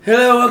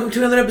Hello, welcome to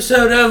another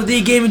episode of the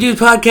Game and Dude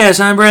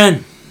podcast. I'm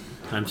Bren.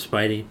 I'm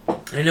Spidey.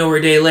 I know we're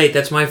a day late.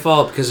 That's my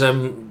fault because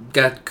I'm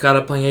got caught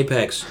up playing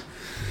Apex,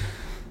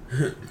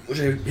 which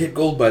I hit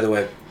gold, by the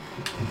way.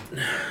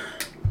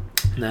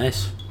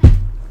 Nice.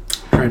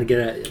 Trying to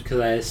get out because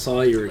I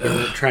saw you were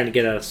trying to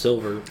get out of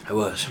silver. I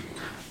was.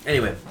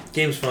 Anyway,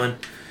 game's fun.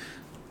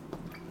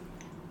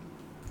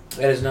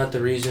 That is not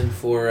the reason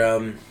for.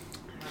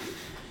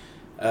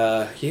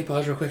 Can you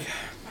pause real quick?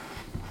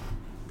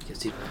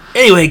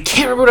 Anyway,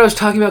 can't remember what I was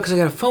talking about because I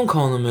got a phone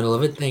call in the middle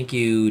of it. Thank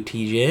you,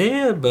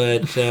 TJ.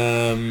 But,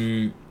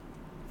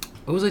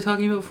 what was I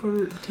talking about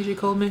before TJ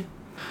called me?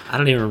 I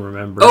don't even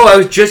remember. Oh, I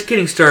was just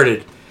getting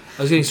started.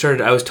 I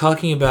was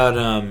talking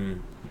about,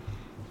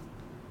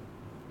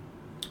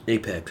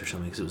 Apex or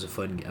something because it was a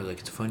fun. I was like,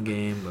 it's a fun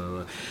game, blah,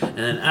 blah, blah. And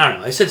then I don't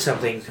know. I said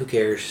something. Who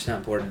cares? It's not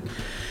important.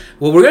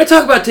 What we're going to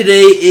talk about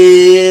today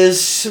is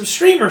some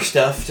streamer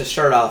stuff to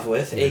start off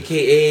with,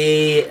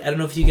 a.k.a. I don't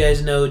know if you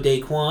guys know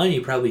Daequan.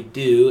 You probably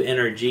do.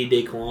 NRG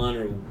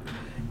Daequan or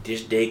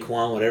just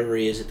Daequan, whatever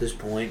he is at this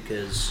point,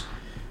 because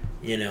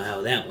you know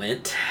how that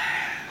went.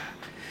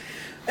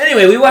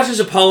 Anyway, we watched this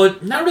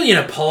not really an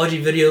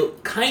apology video,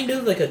 kind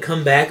of like a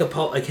comeback,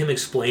 like him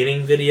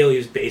explaining video. He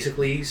was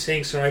basically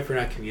saying sorry for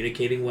not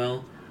communicating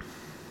well.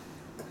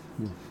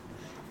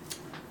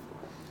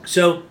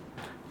 So,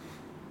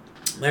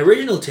 my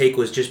original take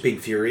was just being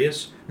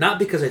furious. Not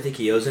because I think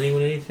he owes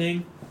anyone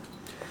anything,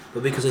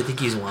 but because I think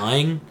he's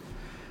lying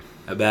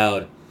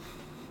about...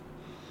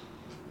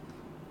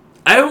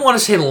 I don't want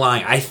to say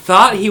lying. I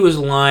thought he was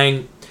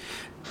lying...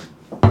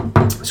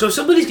 So if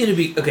somebody's going to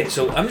be... Okay,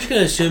 so I'm just going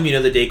to assume you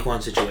know the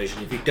Daequan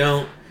situation. If you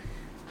don't,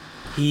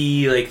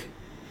 he,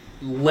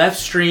 left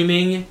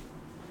streaming.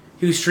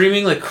 He was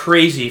streaming like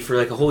crazy for,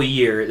 a whole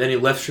year. Then he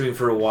left streaming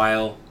for a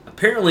while.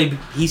 Apparently,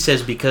 he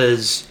says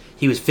because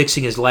he was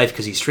fixing his life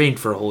because he streamed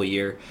for a whole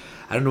year.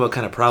 I don't know what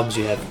kind of problems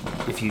you have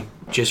if you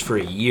just for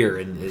a year,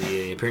 and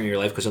apparently your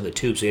life goes on the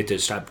tube, so you have to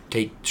stop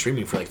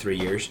streaming for 3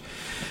 years.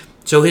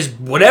 So his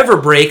whatever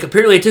break,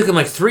 apparently it took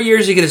him 3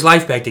 years to get his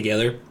life back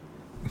together.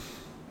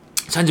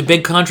 Signed a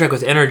big contract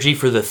with NRG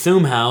for the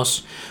Thume House,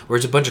 where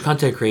it's a bunch of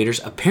content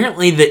creators.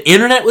 Apparently the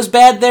internet was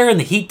bad there, and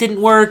the heat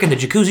didn't work, and the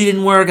jacuzzi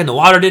didn't work, and the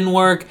water didn't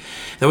work.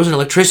 There wasn't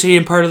electricity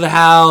in part of the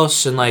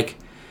house, and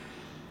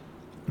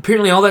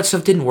apparently all that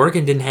stuff didn't work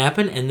and didn't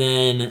happen, and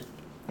then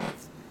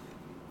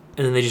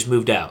they just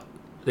moved out.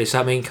 They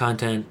stopped making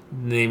content,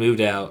 and they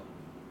moved out,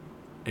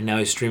 and now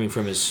he's streaming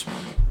from his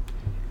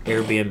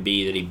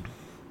Airbnb that he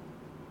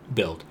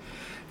built.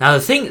 Now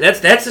the thing, that's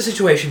the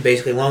situation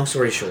basically, long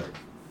story short.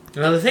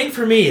 Now, the thing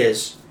for me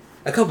is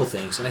a couple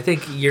things, and I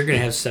think you're going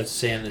to have stuff to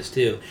say on this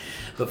too.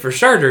 But for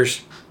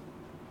starters,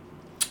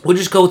 we'll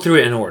just go through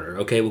it in order,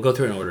 okay? We'll go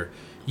through it in order.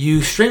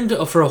 You streamed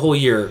for a whole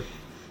year,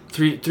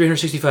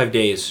 365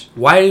 days.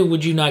 Why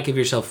would you not give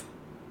yourself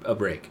a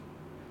break?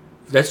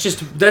 That's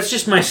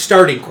just my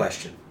starting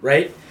question,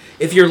 right?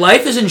 If your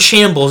life is in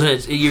shambles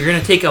and you're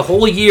going to take a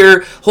whole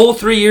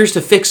 3 years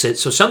to fix it,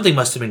 so something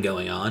must have been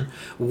going on,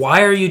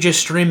 why are you just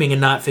streaming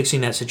and not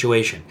fixing that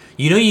situation?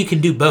 You know you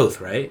can do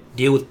both, right?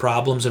 Deal with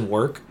problems and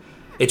work.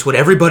 It's what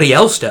everybody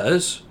else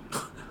does.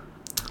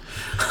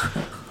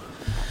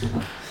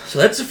 So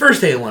that's the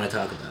first thing I want to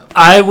talk about.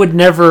 I would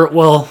never...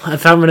 Well,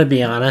 if I'm going to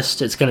be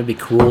honest, it's going to be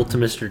cruel to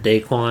Mr.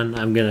 Daequan.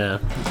 I'm going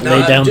to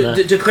lay down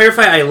to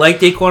clarify, I like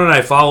Daequan and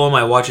I follow him.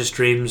 I watch his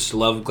streams.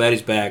 Glad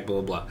he's back, blah,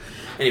 blah, blah.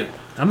 Anyway.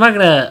 I'm not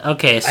going to...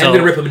 Okay, so... I'm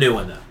going to rip him a new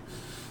one, though.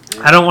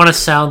 I don't want to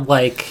sound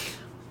like...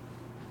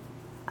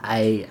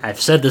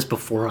 I've said this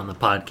before on the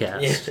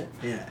podcast.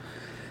 Yeah.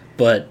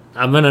 But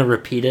I'm going to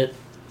repeat it.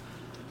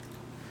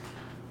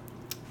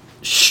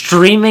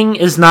 Streaming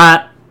is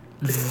not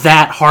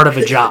that hard of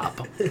a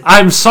job.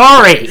 I'm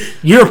sorry.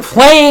 You're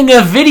playing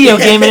a video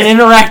game and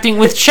interacting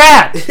with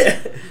chat.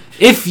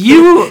 If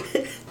you...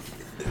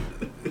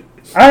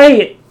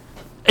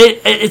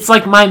 It's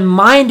like my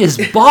mind is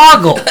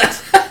boggled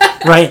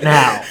right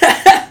now.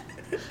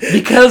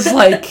 Because,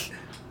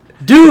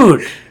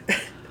 dude,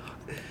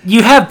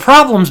 you have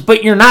problems,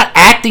 but you're not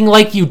acting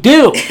like you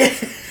do.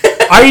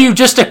 Are you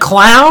just a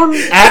clown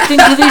acting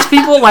to these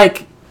people?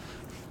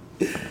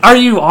 Are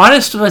you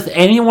honest with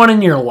anyone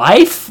in your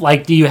life?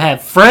 Do you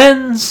have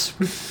friends?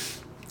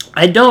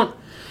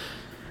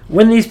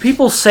 When these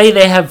people say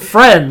they have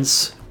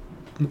friends,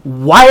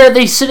 why are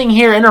they sitting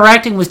here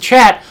interacting with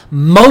chat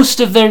most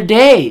of their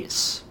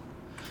days?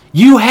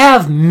 You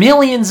have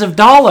millions of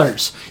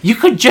dollars. You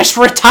could just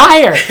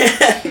retire.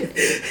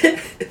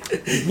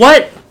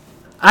 What?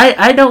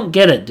 I don't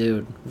get it,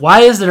 dude.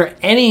 Why is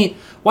any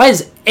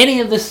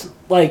of this,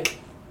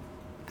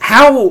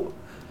 how...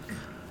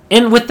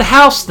 And with the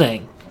house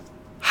thing,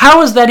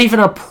 how is that even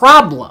a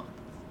problem?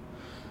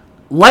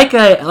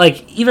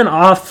 Even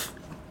off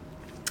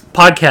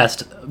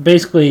podcast,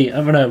 basically,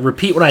 I'm going to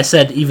repeat what I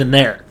said even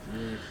there.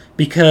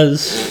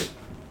 Because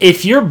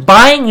if you're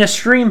buying a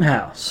stream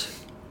house,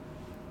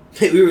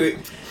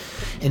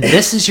 and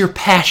this is your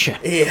passion,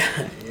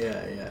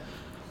 yeah.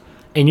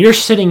 and you're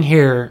sitting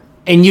here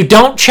and you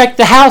don't check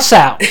the house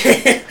out,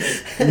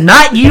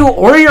 Not you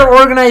or your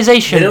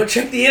organization. They don't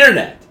check the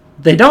internet.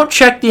 They don't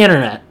check the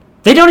internet.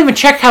 They don't even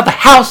check how the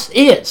house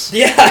is.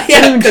 Yeah.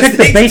 They don't even check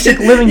the basic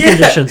living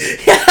conditions.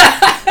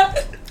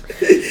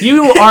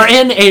 You are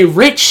in a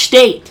rich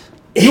state.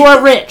 You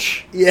are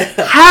rich. Yeah.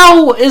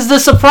 How is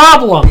this a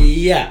problem?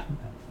 Yeah.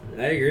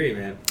 I agree,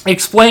 man.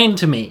 Explain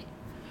to me.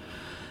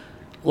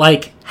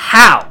 Like,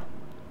 how?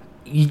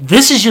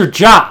 This is your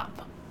job.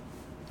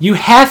 You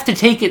have to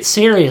take it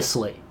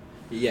seriously.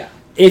 Yeah.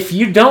 If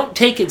you don't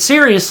take it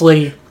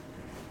seriously,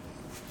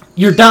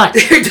 you're done.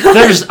 You're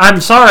done. I'm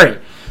sorry.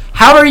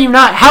 How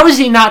is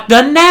he not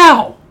done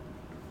now?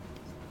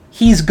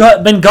 He's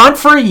been gone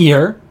for a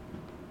year.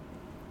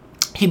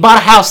 He bought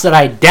a house that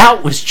I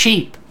doubt was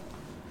cheap.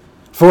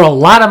 For a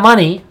lot of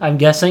money, I'm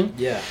guessing.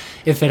 Yeah.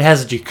 If it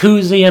has a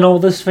jacuzzi and all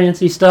this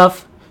fancy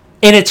stuff.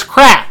 And it's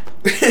crap.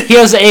 He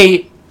has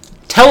a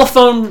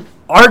telephone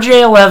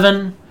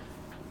RJ11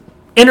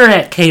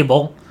 internet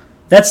cable.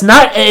 It's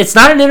not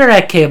an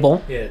internet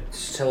cable. Yeah,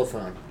 it's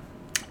telephone.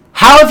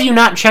 How have you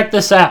not checked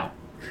this out?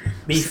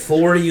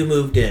 Before you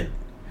moved in.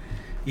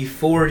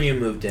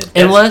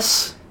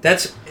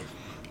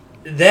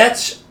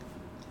 That's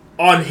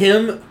on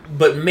him,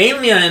 but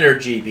mainly on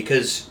Energy,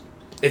 because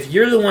if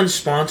you're the one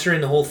sponsoring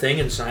the whole thing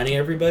and signing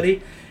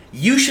everybody,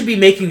 you should be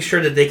making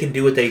sure that they can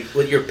do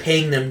what you're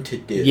paying them to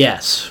do.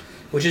 Yes.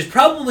 Which is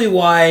probably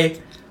why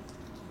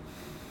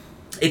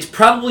it's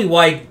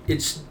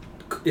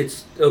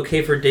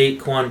okay for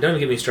Daequan. Don't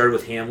get me started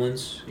with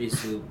Hamlin's.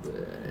 He's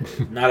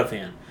not a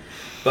fan.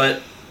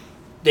 But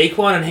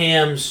Daequan and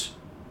Hams,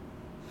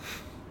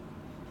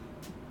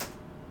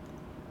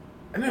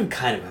 I mean, I'm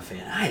kind of a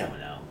fan. I don't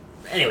know.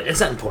 Anyway,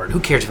 it's not important. Who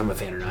cares if I'm a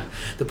fan or not?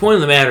 The point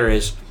of the matter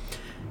is,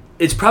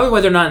 it's probably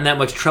why they're not in that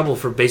much trouble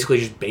for basically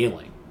just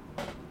bailing.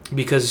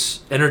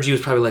 Because Energy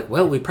was probably like,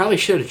 well, we probably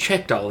should have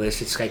checked all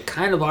this. It's like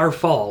kind of our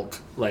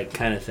fault, like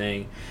kind of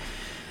thing.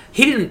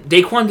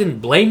 Daequan didn't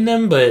blame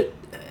them, but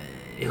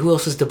who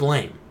else is to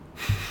blame?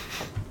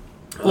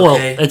 Okay. Well,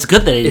 it's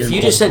good that he didn't. If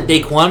you just sent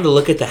Daequan to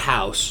look at the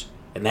house,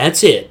 and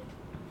that's it,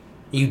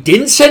 you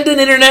didn't send an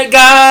internet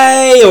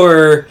guy,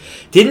 or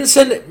didn't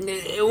send...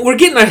 We're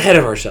getting ahead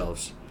of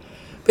ourselves.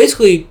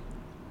 Basically,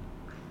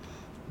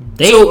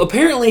 so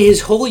apparently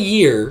his whole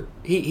year,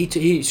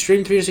 he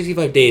streamed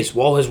 365 days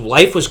while his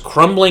life was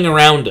crumbling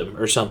around him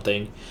or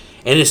something,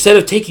 and instead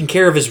of taking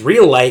care of his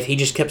real life, he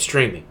just kept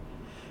streaming.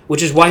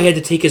 Which is why he had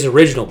to take his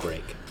original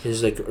break.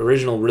 His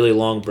original really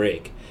long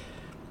break.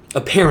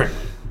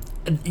 Apparently.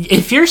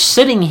 If you're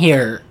sitting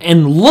here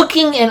and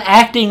looking and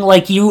acting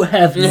like you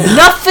have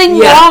nothing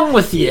wrong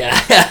with you,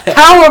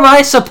 how am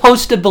I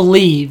supposed to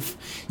believe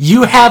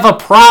you have a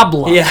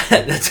problem? Yeah,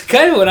 that's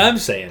kind of what I'm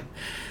saying.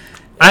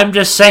 I'm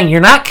just saying,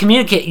 you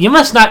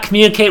must not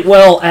communicate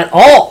well at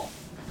all.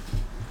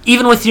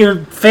 Even with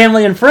your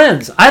family and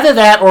friends. Either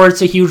that or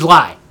it's a huge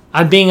lie.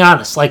 I'm being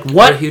honest. Like,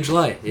 what? A huge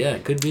lie. Yeah,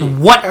 it could be.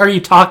 What are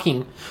you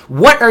talking?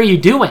 What are you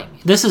doing?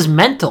 This is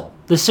mental.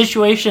 The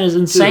situation is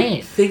insane.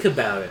 Dude, think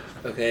about it,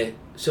 okay?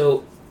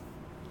 So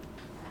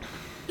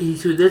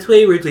that's why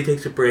he originally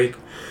takes a break.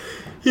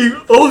 He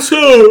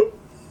also,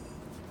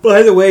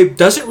 by the way,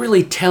 doesn't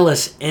really tell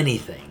us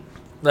anything.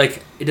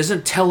 Like, it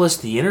doesn't tell us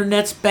the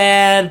internet's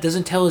bad. It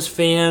doesn't tell his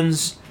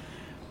fans.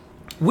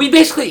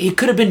 He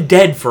could have been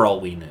dead for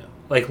all we knew.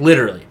 Like,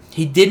 literally.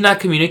 He did not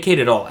communicate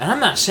at all. And I'm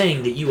not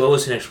saying that you owe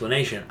us an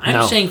explanation.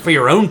 I'm saying for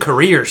your own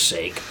career's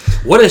sake,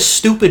 what a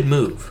stupid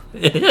move.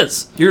 It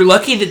is. You're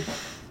lucky to...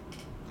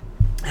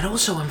 And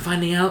also, I'm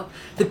finding out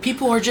that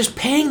people are just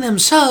paying them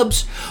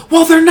subs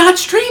while they're not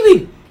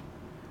streaming.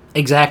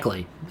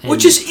 Exactly.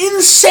 Which is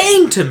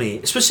insane to me.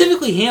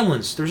 Specifically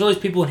Hamlin's. There's always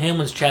people in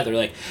Hamlin's chat that are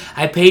like,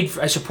 I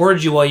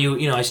supported you while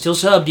I still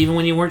subbed even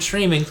when you weren't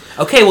streaming.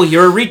 Okay, well,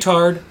 you're a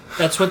retard.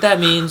 That's what that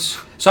means.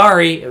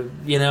 Sorry,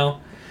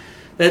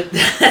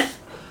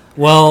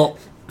 Well,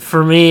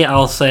 for me,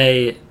 I'll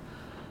say,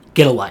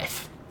 get a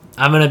life.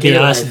 I'm going to be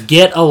honest.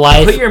 Get a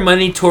life. Put your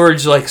money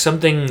towards like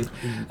something,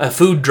 a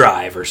food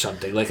drive or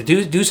something. Like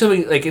do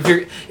something. Like if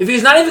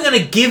he's not even going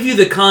to give you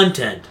the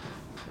content,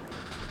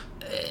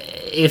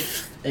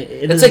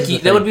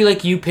 that would be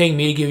like you paying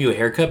me to give you a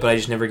haircut, but I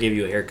just never gave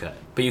you a haircut.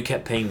 But you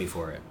kept paying me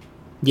for it.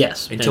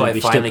 Yes. Until I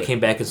finally came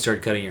back and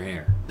started cutting your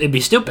hair. It'd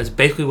be stupid. That's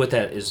basically what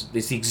that is.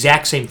 It's the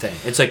exact same thing.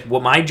 It's like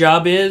what my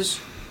job is.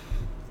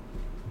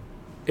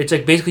 It's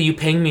like basically you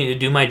paying me to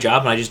do my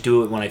job, and I just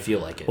do it when I feel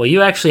like it. Well,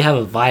 you actually have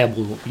a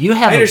viable.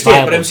 I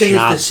understand, but I'm saying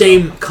it's the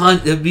same.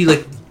 It'd be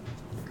like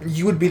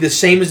you would be the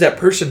same as that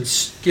person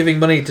giving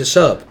money to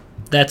sub.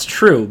 That's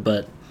true,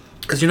 but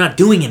because you're not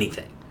doing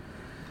anything.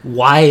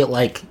 Why,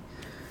 like?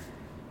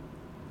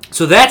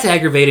 So that's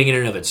aggravating in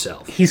and of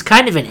itself. He's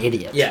kind of an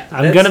idiot. Yeah,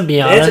 I'm gonna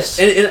be honest.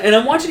 And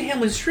I'm watching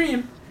him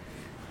stream,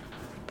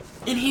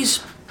 and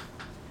he's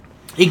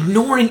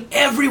ignoring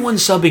everyone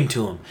subbing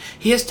to him.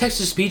 He has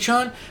text-to-speech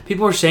on.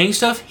 People are saying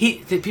stuff.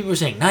 People are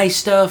saying nice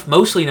stuff,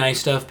 mostly nice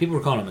stuff. People are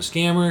calling him a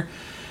scammer.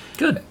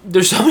 Good.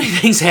 There's so many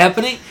things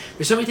happening.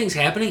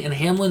 And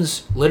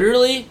Hamlin's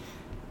literally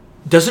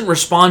doesn't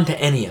respond to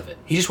any of it.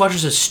 He just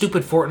watches a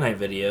stupid Fortnite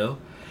video.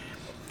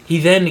 He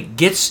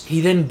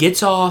then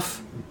gets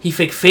off. He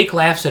fake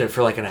laughs at it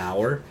for like an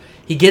hour.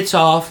 He gets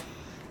off,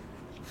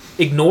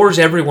 ignores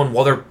everyone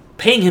while they're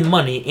paying him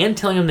money and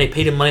telling him they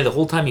paid him money the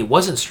whole time he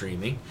wasn't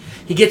streaming.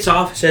 He gets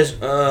off, says,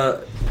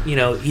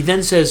 he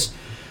then says,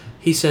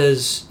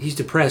 he's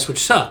depressed, which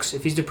sucks.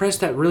 If he's depressed,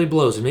 that really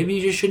blows. And maybe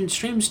you just shouldn't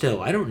stream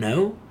still. I don't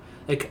know.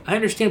 Like, I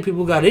understand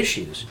people got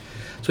issues.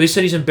 So he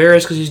said he's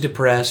embarrassed because he's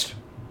depressed.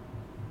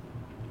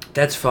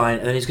 That's fine.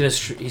 And then he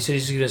said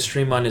he's gonna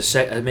stream on his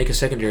make a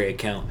secondary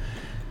account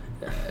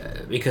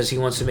because he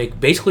wants to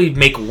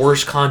make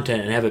worse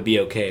content and have it be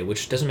okay,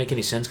 which doesn't make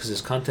any sense because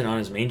his content on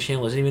his main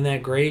channel isn't even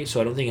that great.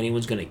 So I don't think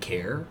anyone's gonna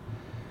care.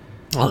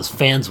 Well, his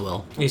fans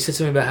will. And he said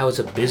something about how it's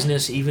a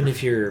business, even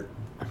if you're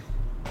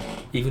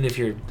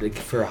like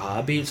for a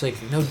hobby. It's like,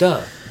 no,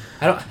 duh.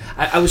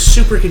 I was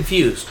super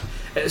confused.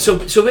 So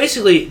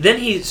basically, then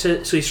he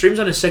streams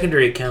on his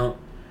secondary account,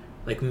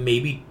 like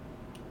maybe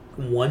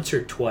once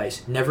or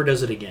twice. Never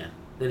does it again.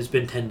 Then it's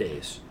been 10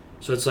 days.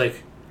 So it's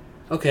like,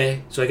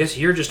 okay. So I guess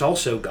you're just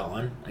also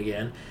gone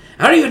again.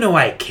 I don't even know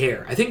why I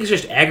care. I think it's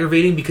just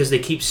aggravating because they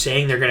keep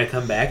saying they're going to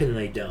come back and then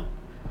they don't.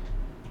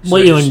 So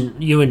well,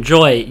 you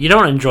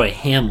don't enjoy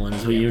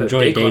Hamlin's, but you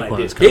enjoy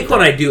Daequan's. Daequan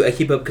I do. I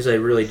keep up because I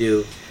really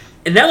do.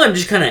 And now I'm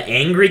just kind of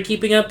angry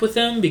keeping up with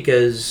him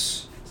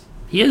because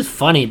he is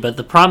funny, but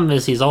the problem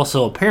is he's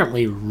also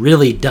apparently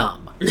really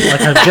dumb. Like,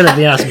 I'm gonna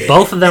be honest,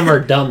 both of them are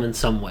dumb in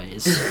some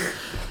ways.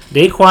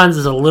 Daequan's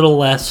is a little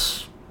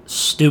less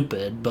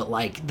stupid, but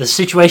like the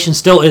situation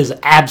still is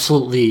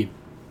absolutely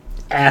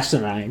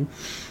asinine.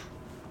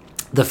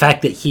 The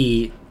fact that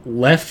he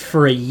left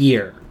for a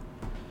year,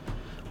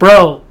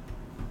 bro.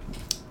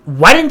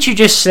 Why didn't you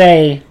just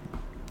say,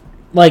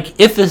 like,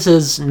 if this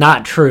is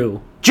not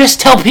true,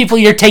 just tell people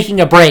you're taking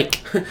a break?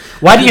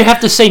 Why do you have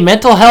to say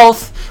mental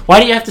health?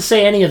 Why do you have to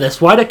say any of this?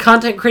 Why do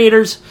content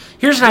creators...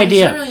 Here's an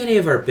idea. It's not really any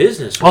of our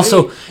business, right?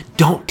 Also,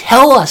 don't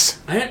tell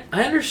us. I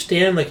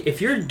understand, like, if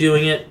you're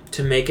doing it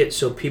to make it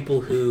so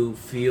people who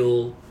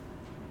feel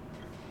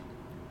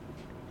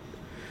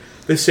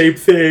the same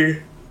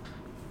thing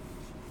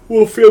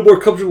will feel more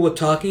comfortable with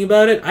talking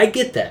about it, I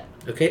get that,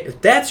 okay? If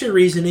that's your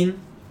reasoning,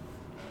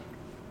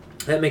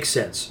 that makes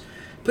sense.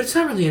 But it's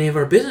not really any of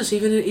our business,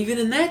 even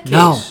in that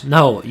case.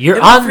 No. You're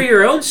and on... For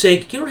your own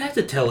sake, you don't have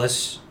to tell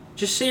us.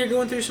 Just say you're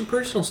going through some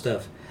personal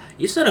stuff.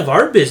 It's none of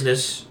our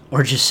business.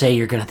 Or just say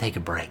you're going to take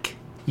a break.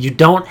 You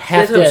don't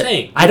have That's what I'm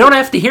saying. I don't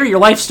have to hear your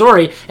life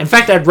story. In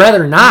fact, I'd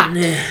rather not.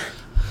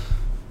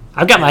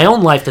 I've got my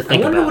own life to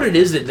think about. I wonder what it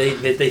is that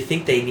they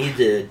think they need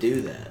to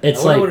do that.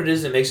 I wonder what it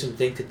is that makes them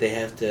think that they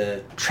have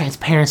to...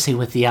 Transparency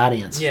with the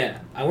audience. Yeah.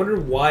 I wonder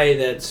why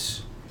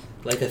that's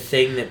like a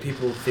thing that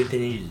people think they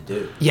need to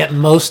do. Yet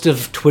most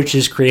of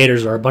Twitch's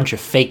creators are a bunch of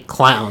fake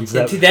clowns.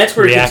 That's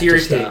where it gets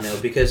irritating, though,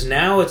 because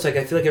now it's like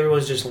I feel like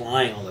everyone's just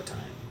lying all the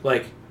time.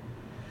 Like,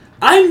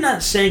 I'm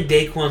not saying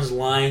Daequan's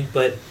lying,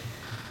 but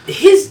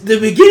the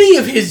beginning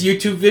of his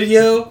YouTube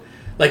video,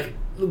 like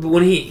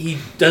when he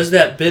does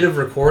that bit of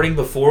recording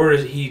before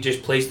he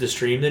just plays the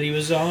stream that he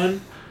was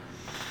on,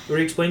 where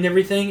he explained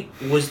everything,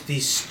 was the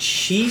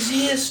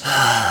cheesiest,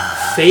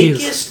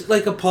 fakest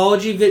like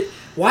apology vid.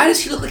 Why does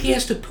he look like he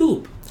has to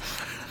poop?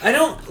 I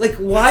don't like.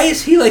 Why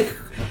is he like?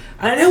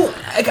 I know.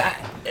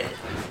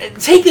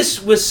 Take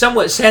this with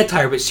somewhat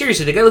satire, but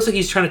seriously, the guy looks like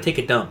he's trying to take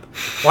a dump.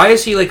 Why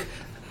is he like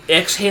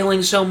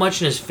exhaling so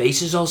much and his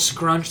face is all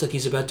scrunched like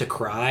he's about to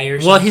cry or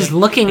something? Well, he's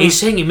looking... And he's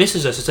saying he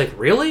misses us. It's like,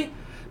 really?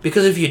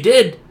 Because if you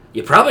did,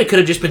 you probably could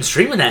have just been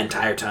streaming that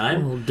entire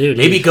time. Well, dude,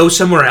 maybe go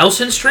somewhere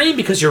else and stream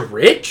because you're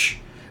rich?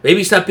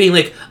 Maybe stop being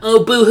like,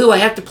 oh, boo-hoo, I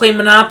have to play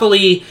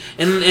Monopoly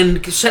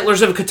and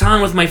Settlers of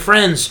Catan with my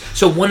friends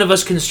so one of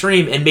us can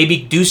stream, and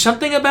maybe do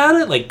something about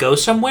it, like go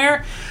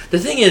somewhere. The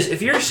thing is,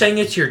 if you're saying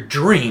it's your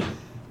dream,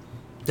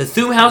 the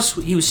Thum House,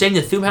 he was saying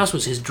the Thum House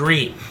was his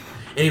dream,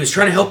 and he was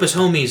trying to help his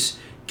homies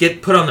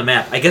get put on the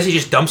map. I guess he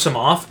just dumps them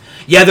off.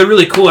 Yeah, they're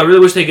really cool. I really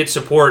wish they get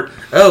support.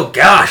 Oh,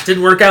 gosh,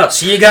 didn't work out.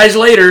 See you guys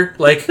later.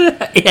 Like,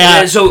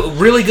 yeah. So,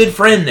 really good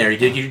friend there.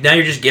 Now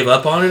you just give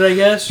up on it, I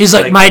guess? He's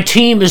like, my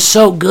team is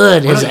so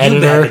good, his editor.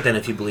 You back it then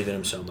if you believe in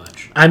him so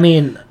much? I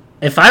mean,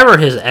 if I were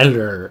his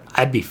editor,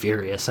 I'd be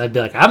furious. I'd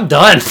be like, I'm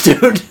done,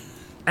 dude.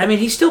 I mean,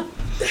 he's still...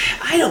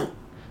 I don't...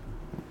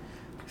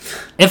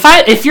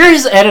 If you're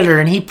his editor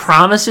and he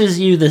promises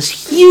you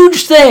this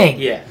huge thing...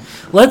 Yeah.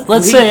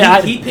 Let's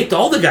say he picked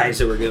all the guys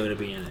that were going to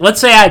be in it. Let's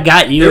say I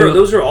got you.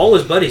 Those are all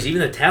his buddies, even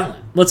the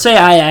talent. Let's say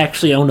I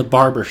actually owned a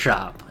barber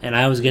shop and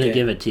I was going to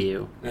give it to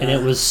you, and it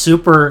was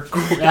super.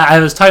 I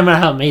was talking about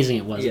how amazing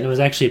it was, and it was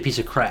actually a piece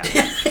of crap.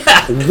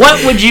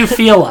 What would you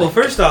feel like? Well,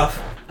 first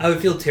off, I would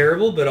feel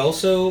terrible, but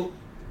also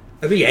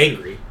I'd be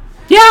angry.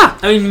 Yeah,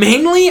 I mean,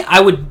 mainly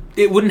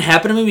it wouldn't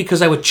happen to me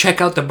because I would check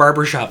out the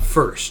barber shop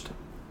first.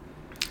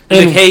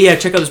 Like, hey, yeah,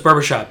 check out this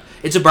barbershop.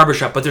 It's a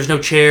barbershop, but there's no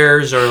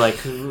chairs or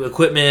like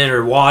equipment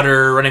or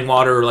running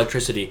water or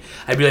electricity.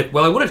 I'd be like,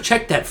 well, I would have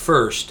checked that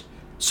first,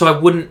 so I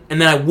wouldn't,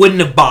 and then I wouldn't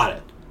have bought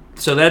it.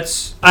 So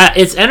that's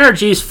it's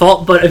NRG's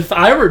fault. But if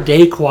I were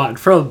Daequan,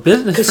 from a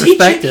business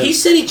perspective, he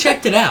said he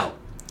checked it out.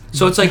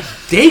 So it's like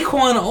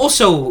Daequan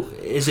also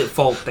is at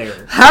fault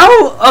there.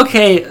 How?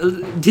 Okay,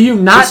 do you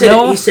not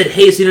know? He said,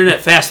 "Hey, is the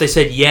internet fast?" They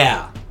said,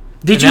 "Yeah."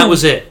 That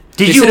was it.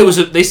 They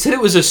said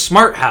it was a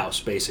smart house,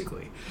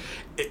 basically,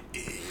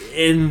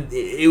 and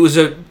it was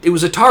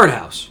a tard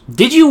house.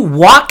 Did you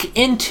walk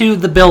into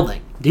the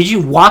building? Did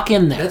you walk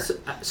in there?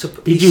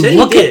 Did you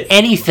look at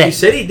anything? He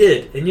said he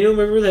did. And you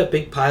remember that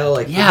big pile,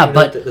 like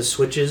the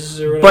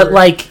switches or whatever? But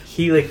like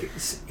he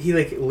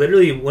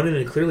literally went in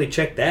and clearly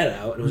checked that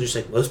out and was just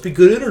like, must be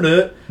good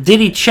internet. Did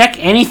he check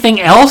anything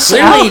else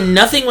Clearly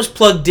nothing was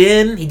plugged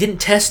in. He didn't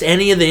test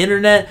any of the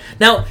internet.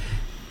 Now,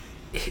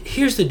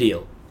 here's the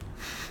deal.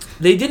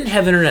 They didn't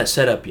have internet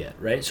set up yet,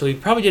 right? So he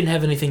probably didn't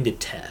have anything to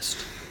test.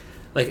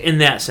 Like, in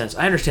that sense.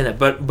 I understand that.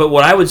 But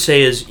what I would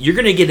say is, you're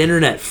going to get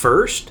internet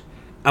first.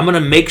 I'm going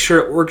to make sure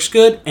it works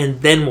good,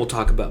 and then we'll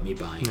talk about me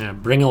buying it. Yeah,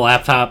 bring a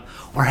laptop.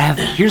 Or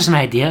here's an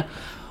idea.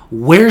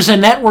 Where's a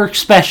network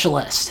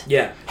specialist?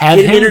 Yeah. Have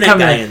get an internet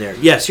guy in there.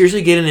 Yeah,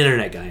 seriously, get an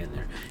internet guy in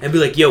there. And be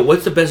like, yo,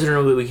 what's the best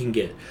internet we can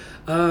get?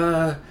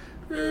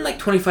 Like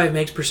 25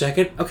 megs per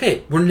second.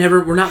 Okay, we're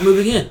not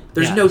moving in.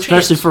 There's no chance.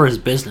 Especially for his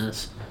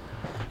business.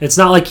 It's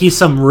not like he's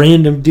some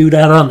random dude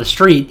out on the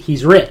street.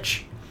 He's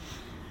rich.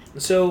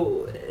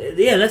 So,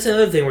 yeah, that's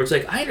another thing where it's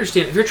like, I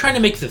understand. If you're trying to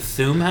make the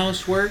Thume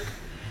house work,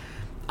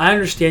 I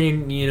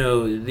understand,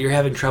 you're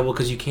having trouble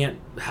because you can't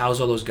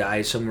house all those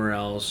guys somewhere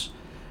else.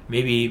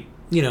 Maybe,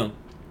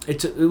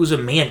 it was a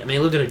man. I mean, he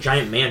lived in a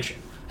giant mansion.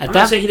 I'm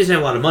not saying he doesn't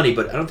have a lot of money,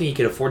 but I don't think he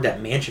could afford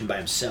that mansion by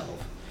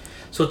himself.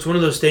 So it's one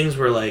of those things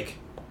where, like,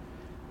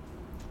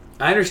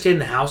 I understand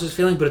the house is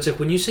failing, but it's like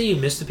when you say you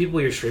miss the people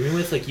you're streaming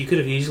with, like, you could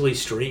have easily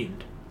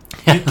streamed.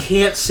 You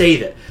can't say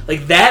that.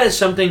 Like, that is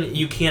something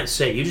you can't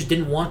say. You just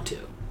didn't want to.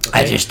 Okay?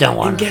 I just don't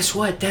want to. And guess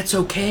what? That's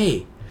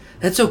okay.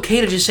 That's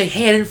okay to just say,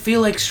 hey, I didn't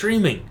feel like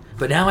streaming,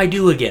 but now I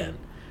do again.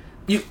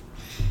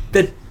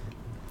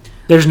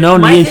 There's no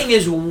need. My thing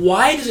is,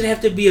 why does it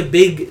have to be a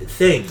big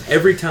thing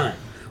every time?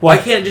 Why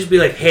can't it just be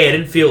like, hey, I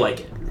didn't feel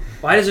like it?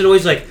 Why is it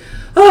always like,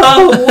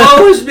 oh,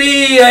 woe is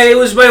me,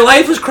 my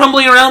life was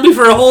crumbling around me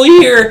for a whole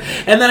year,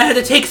 and then I had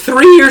to take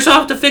 3 years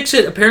off to fix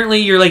it? Apparently,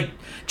 you're like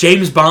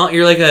James Bond.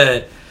 You're like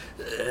a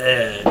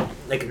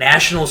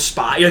national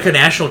spy. You're like a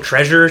national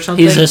treasure or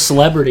something. He's a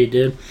celebrity,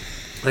 dude.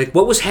 Like,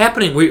 what was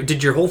happening?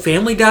 Did your whole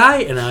family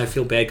die? And I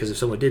feel bad because if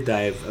someone did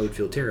die, I would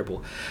feel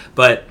terrible.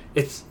 But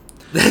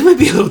that might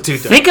be a little too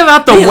dark. Think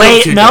about the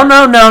way... No.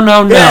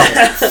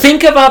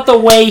 Think about the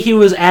way he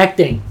was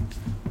acting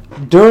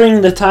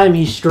during the time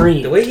he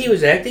streamed. The way he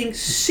was acting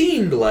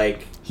seemed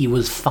like... He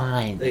was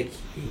fine. Like,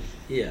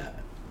 yeah.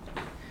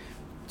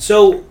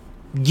 So...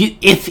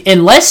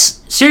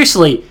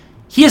 Seriously,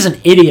 he is an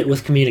idiot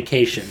with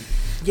communication.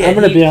 Yeah, I'm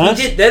going to be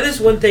honest. That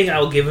is one thing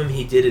I'll give him.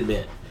 He did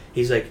admit.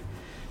 He's like,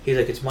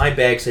 it's my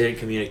bag, so I didn't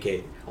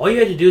communicate. All you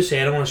had to do is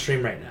say, I don't want to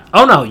stream right now.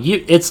 Oh no,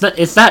 it's not.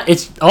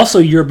 It's also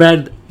your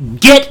bad.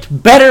 Get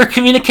better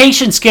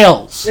communication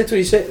skills. That's what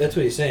he said. That's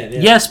what he's saying.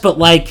 Yeah. Yes, but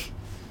like,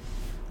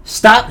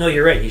 stop. No,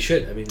 you're right. You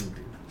should. I mean,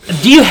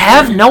 do you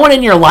have no one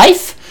in your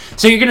life?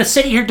 So you're gonna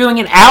sit here doing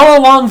an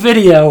hour-long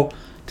video,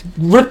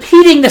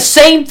 repeating the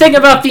same thing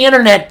about the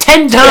internet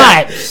 10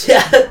 times.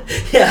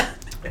 Yeah.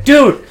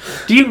 Dude,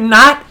 do you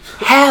not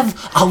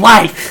have a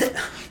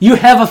life? You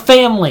have a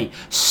family.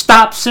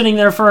 Stop sitting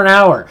there for an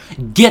hour.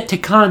 Get to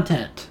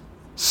content.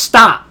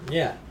 Stop.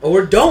 Yeah.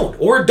 Or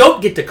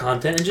don't get to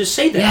content and just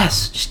say that.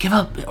 Yes. Just give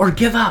up. Or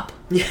give up.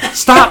 Yeah.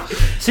 Stop.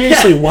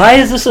 Seriously, why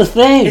is this a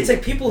thing? It's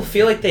like people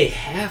feel like they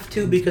have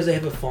to because they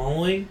have a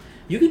following.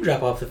 You can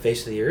drop off the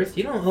face of the earth.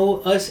 You don't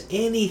owe us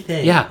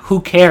anything. Yeah, who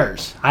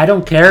cares? I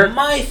don't care.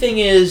 My thing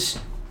is,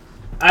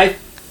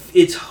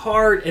 it's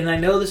hard, and I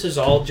know this is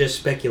all just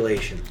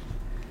speculation.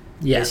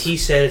 Yes. As he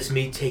said, it's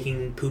me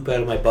taking poop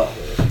out of my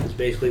butthole. That's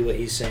basically what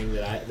he's saying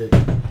that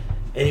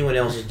anyone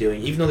else is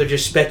doing, even though they're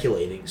just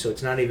speculating. So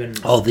it's not even...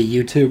 Oh, the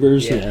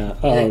YouTubers? Yeah.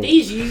 Like,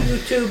 these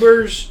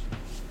YouTubers...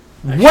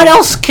 What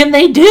else can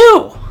they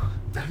do?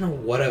 I don't know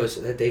what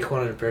that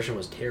Daequan impression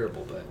was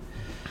terrible, but...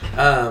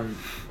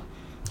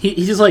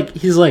 He's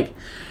like,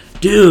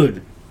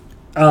 dude,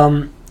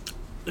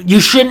 you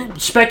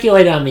shouldn't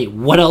speculate on me.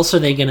 What else are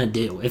they going to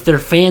do? If they're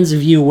fans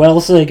of you, what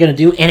else are they going to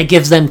do? And it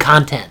gives them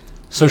content.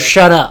 So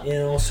shut up.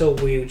 And also,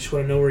 we just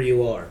want to know where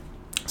you are.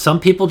 Some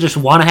people just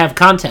want to have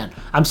content.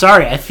 I'm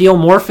sorry, I feel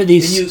more for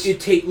these...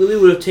 It literally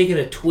would have taken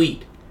a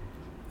tweet. It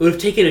would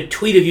have taken a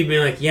tweet of you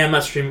being like, yeah, I'm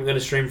going to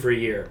stream for a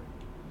year.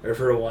 Or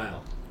for a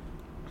while.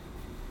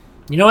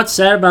 You know what's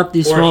sad about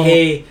these small... Or,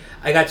 hey,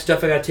 I got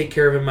stuff I got to take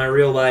care of in my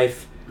real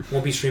life.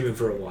 Won't be streaming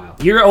for a while.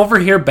 You're over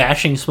here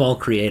bashing small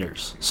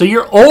creators. So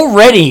you're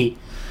already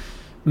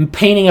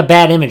painting a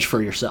bad image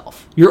for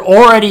yourself. You're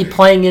already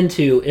playing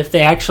into, if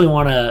they actually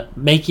want to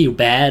make you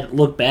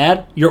look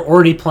bad, you're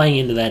already playing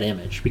into that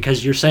image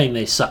because you're saying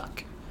they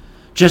suck.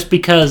 Just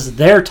because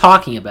they're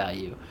talking about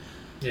you.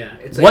 Yeah.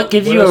 It's what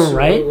gives you a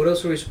right? What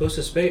else are we supposed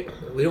to say?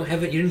 We don't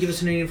have it. You didn't give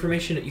us any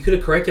information. You could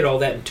have corrected all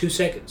that in 2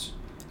 seconds.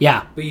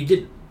 Yeah. But you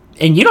didn't.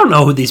 And you don't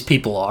know who these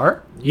people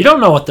are. You don't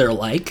know what they're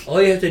like.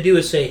 All you have to do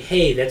is say,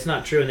 hey, that's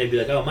not true. And they'd be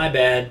like, oh, my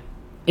bad.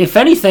 if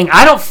anything,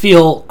 I don't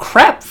feel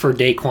crap for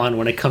Daequan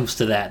when it comes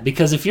to that.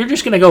 Because if you're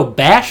just going to go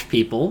bash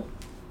people,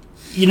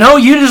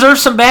 you deserve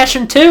some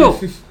bashing too.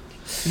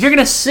 If you're going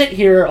to sit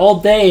here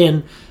all day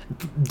and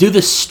do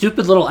this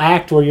stupid little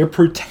act where you're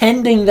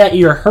pretending that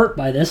you're hurt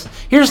by this,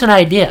 here's an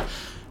idea.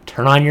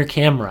 Turn on your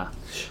camera.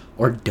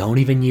 Or don't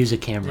even use a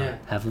camera. Yeah.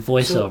 Have a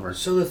voiceover.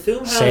 So the Thume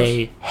house...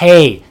 Say,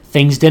 hey,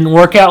 things didn't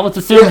work out with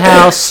the Thume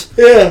house.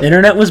 Yeah. The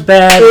internet was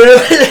bad.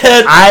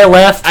 I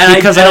left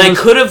because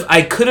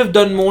I could have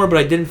done more, but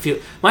I didn't feel...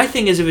 My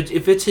thing is,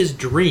 if it's his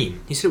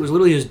dream, he said it was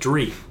literally his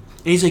dream,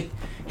 and he's like,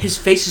 his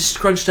face is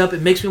scrunched up,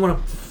 it makes me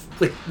want to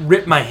like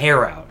rip my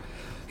hair out.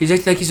 He's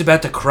acting like he's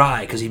about to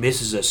cry because he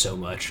misses us so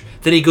much.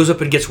 Then he goes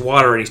up and gets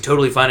water, and he's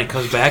totally fine and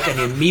comes back, and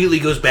he immediately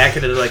goes back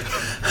into like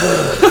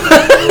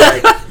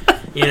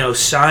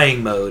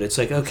sighing mode. It's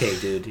like, okay,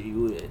 dude,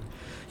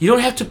 you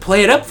don't have to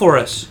play it up for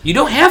us. You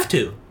don't have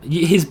to.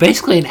 He's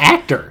basically an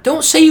actor.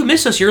 Don't say you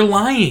miss us. You're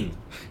lying.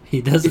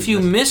 He doesn't. If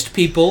you missed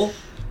people,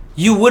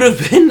 you would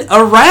have been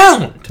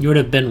around. You would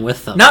have been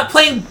with them. Not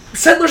playing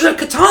Settlers of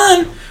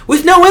Catan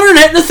with no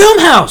internet in the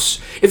Thume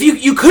house. If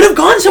you could have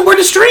gone somewhere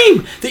to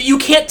stream. That you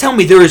can't tell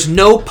me there is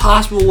no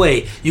possible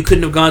way you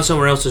couldn't have gone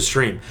somewhere else to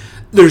stream.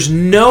 There's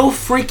no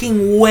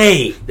freaking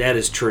way that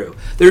is true.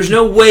 There's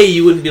no way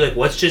you wouldn't be like,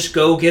 let's just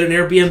go get an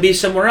Airbnb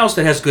somewhere else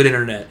that has good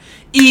internet.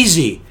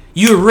 Easy.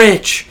 You're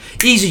rich.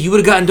 Easy. You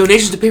would have gotten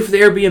donations to pay for the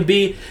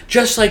Airbnb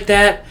just like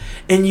that,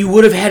 and you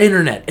would have had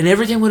internet, and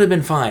everything would have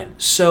been fine.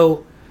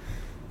 So,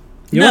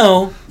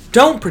 no,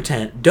 don't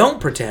pretend. Don't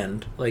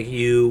pretend like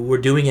you were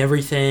doing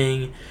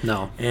everything.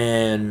 No.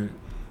 And...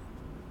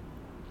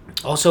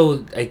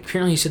 Also,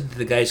 apparently he said that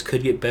the guys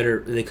could get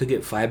better. They could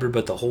get fiber,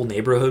 but the whole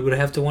neighborhood would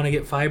have to want to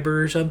get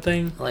fiber or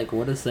something. Like,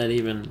 what is that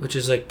even? Which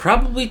is like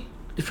probably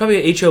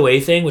a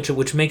HOA thing,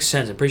 which makes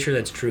sense. I'm pretty sure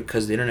that's true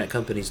because the internet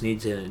companies need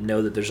to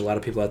know that there's a lot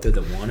of people out there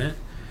that want it.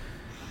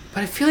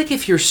 But I feel like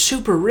if you're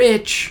super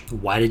rich,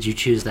 why did you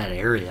choose that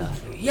area?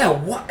 Yeah,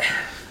 what?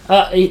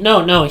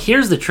 No.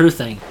 Here's the true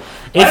thing.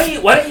 Why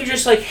don't you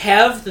just like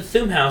have the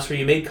Thume house where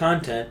you made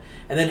content,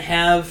 and then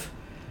have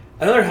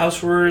another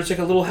house where it's like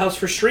a little house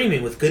for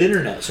streaming with good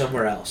internet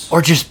somewhere else.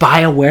 Or just buy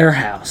a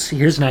warehouse.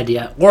 Here's an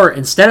idea. Or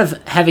instead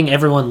of having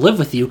everyone live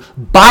with you,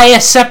 buy a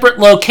separate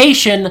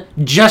location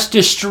just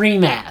to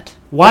stream at.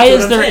 Why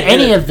is there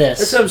any of this?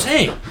 That's what I'm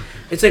saying.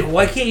 It's like,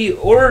 why can't you...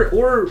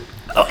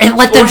 and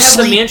let them have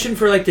the mansion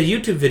for like the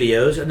YouTube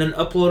videos and then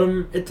upload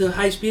them at the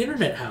high-speed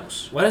internet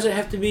house. Why does it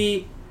have to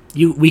be...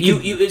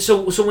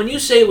 So when you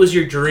say it was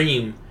your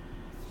dream,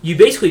 you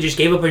basically just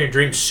gave up on your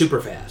dream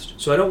super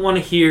fast. So I don't want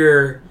to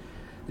hear...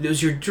 It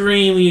was your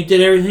dream and you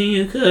did everything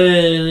you could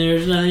and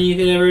there's nothing you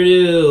could ever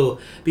do.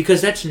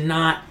 Because that's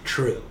not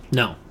true.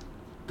 No.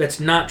 That's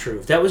not true.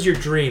 If that was your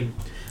dream,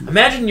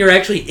 imagine you're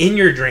actually in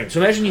your dream.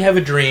 So imagine you have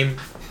a dream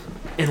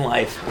in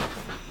life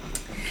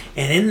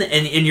and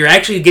you're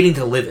actually getting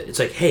to live it. It's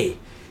like, hey,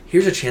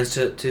 here's a chance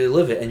to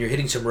live it, and you're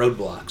hitting some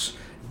roadblocks.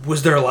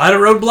 Was there a lot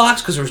of roadblocks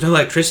because there was no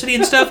electricity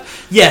and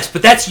stuff? Yes,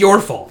 but that's your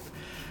fault.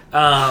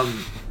 And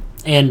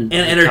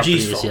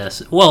NRG's fault.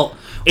 Yes. Well...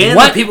 And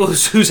the people who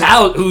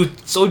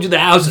sold you the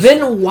houses.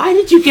 Then why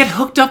did you get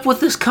hooked up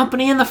with this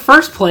company in the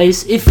first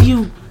place if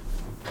you...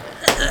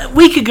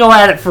 we could go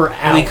at it for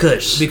hours. We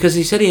could. Because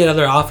he said he had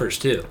other offers,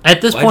 too. At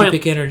this point... Why'd you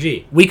pick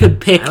NRG? We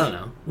could pick... I don't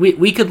know.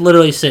 We could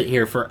literally sit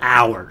here for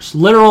hours.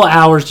 Literal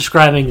hours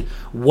describing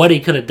what he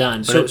could have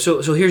done. So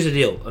here's the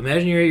deal.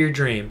 Imagine you're at your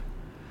dream.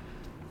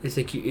 It's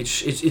like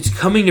it's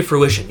coming to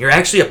fruition. You're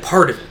actually a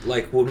part of it.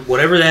 Like,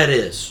 whatever that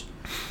is.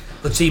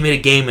 Let's say you made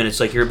a game and it's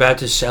like you're about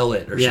to sell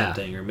it or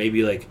something. Or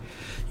maybe like,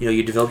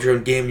 you developed your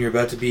own game and you're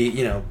about to be,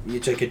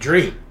 it's like a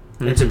dream.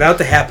 And it's about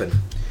to happen.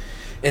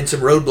 And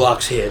some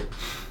roadblocks hit.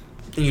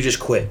 And you just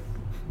quit.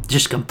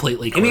 Just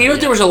completely quit. I mean, if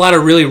there was a lot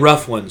of really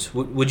rough ones,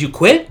 would you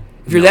quit?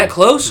 If you're that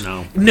close?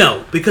 No.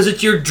 No, because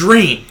it's your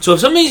dream. So if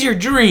something's your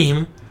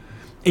dream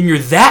and you're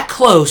that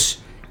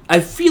close, I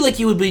feel like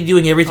you would be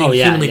doing everything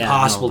humanly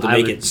possible to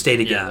make it stay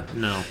together. Yeah,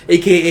 no.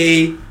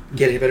 AKA,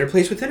 get a better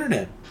place with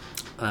internet.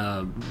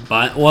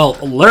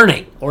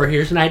 Learning. Or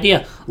here's an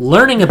idea.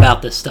 Learning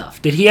about this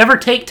stuff. Did he ever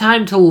take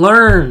time to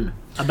learn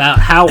about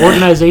how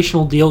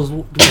organizational deals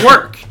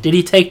work? Did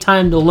he take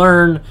time to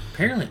learn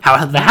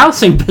how the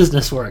housing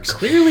business works?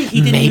 Clearly he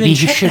didn't. Maybe you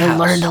should have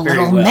learned a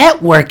little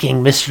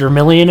networking, Mr.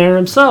 Millionaire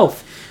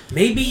himself.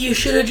 Maybe you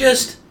should have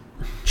just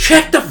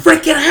checked the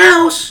freaking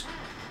house.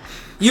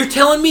 You're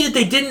telling me that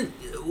they didn't...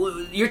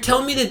 You're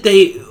telling me that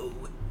they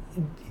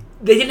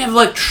didn't have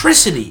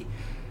electricity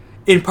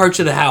in parts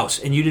of the house,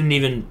 and you didn't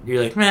even...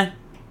 You're like, man,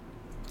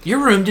 your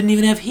room didn't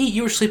even have heat.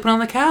 You were sleeping on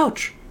the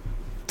couch.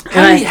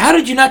 How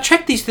did you not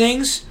check these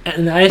things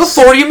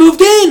before you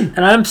moved in?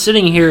 And I'm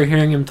sitting here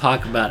hearing him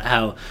talk about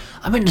how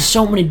I'm into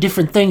so many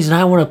different things and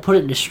I want to put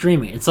it into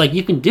streaming. It's like,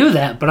 you can do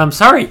that, but I'm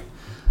sorry.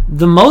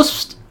 The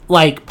most,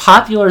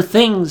 popular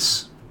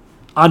things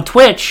on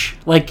Twitch,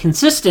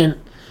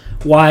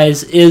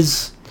 consistent-wise,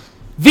 is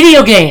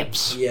video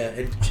games. Yeah,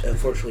 and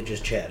unfortunately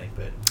just chatting.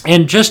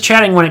 And just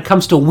chatting when it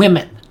comes to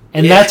women.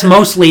 And that's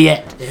mostly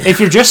it. Yeah. If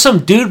you're just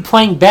some dude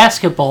playing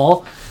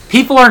basketball,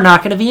 people are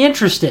not going to be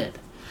interested.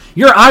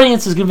 Your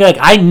audience is going to be like,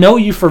 I know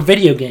you for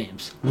video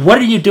games. What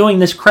are you doing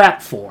this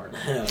crap for?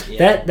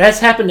 That's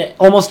happened to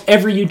almost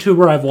every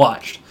YouTuber I've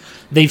watched.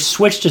 They've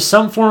switched to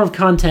some form of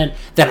content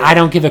that I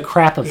don't give a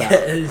crap about.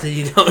 So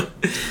you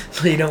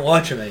don't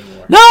watch them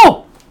anymore.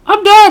 No!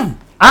 I'm done.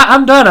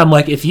 I'm done. I'm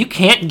like, if you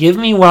can't give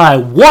me what I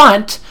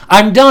want,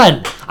 I'm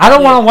done. I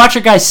don't want to watch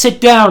a guy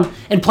sit down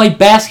and play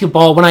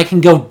basketball when I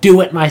can go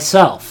do it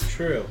myself.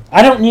 True.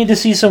 I don't need to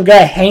see some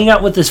guy hang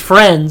out with his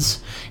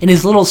friends in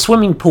his little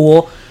swimming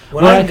pool.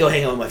 When I can go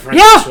hang out with my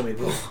friends in the swimming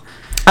pool.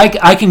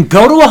 I can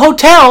go to a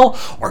hotel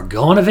or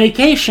go on a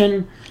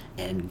vacation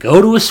and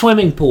go to a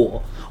swimming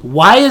pool.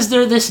 Why is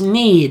there this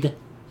need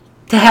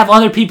to have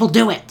other people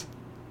do it?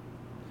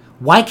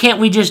 Why can't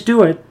we just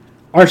do it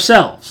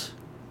ourselves?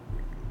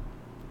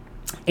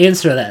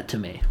 Answer that to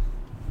me.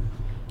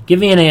 Give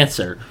me an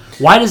answer.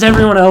 Why does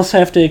everyone else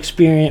have to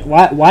experience...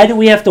 Why do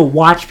we have to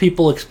watch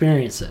people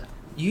experience it?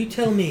 You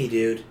tell me,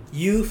 dude.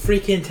 You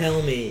freaking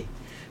tell me.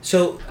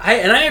 So I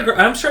agree,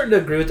 I'm starting to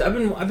agree with.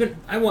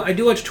 I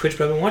do watch Twitch,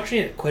 but I've been watching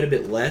it quite a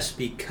bit less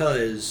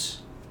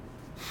because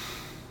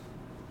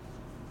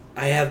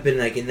I have been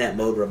like in that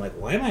mode where I'm like,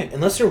 why am I?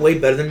 Unless they're way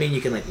better than me, and you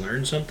can like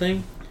learn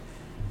something.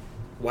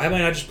 Why am I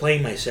not just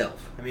playing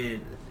myself? I mean,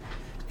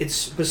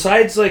 it's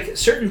besides like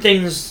certain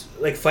things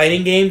like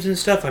fighting games and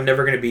stuff. I'm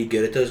never gonna be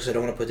good at those because I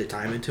don't want to put the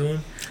time into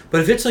them.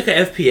 But if it's like a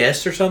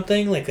FPS or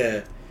something, like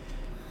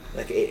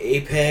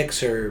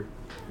Apex or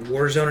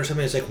Warzone or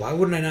something, it's like, why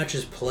wouldn't I not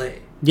just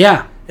play?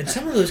 Yeah. And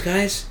some of those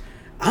guys,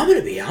 I'm going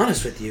to be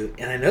honest with you,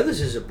 and I know this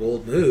is a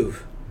bold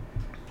move,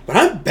 but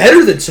I'm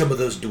better than some of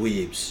those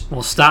dweebs.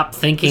 Well, stop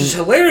thinking... It's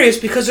hilarious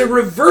because they're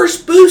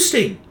reverse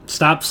boosting.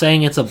 Stop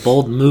saying it's a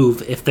bold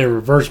move if they're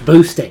reverse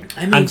boosting.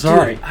 I mean, I'm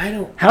sorry. Dude, I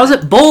don't... How's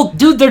it bold?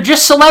 Dude, they're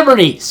just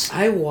celebrities.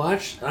 I'm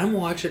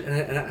watching,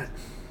 and I...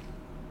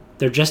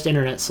 They're just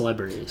internet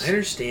celebrities. I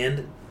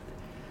understand.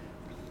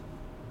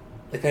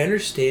 Like, I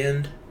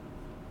understand,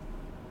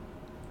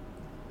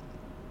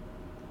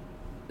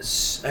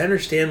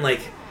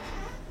 like,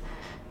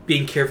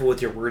 being careful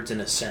with your words in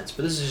a sense,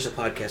 but this is just a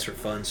podcast for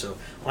fun, so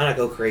why not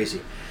go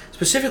crazy?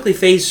 Specifically,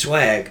 FaZe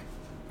Swag.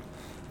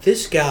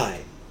 This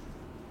guy,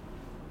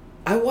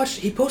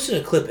 he posted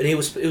a clip, and it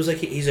was like,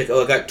 he's like,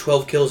 oh, I got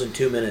 12 kills in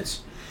 2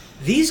 minutes.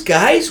 These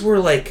guys were,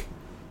 like,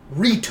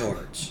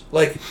 retards.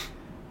 Like,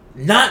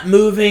 not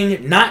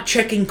moving, not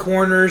checking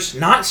corners,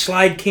 not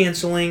slide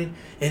canceling,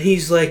 and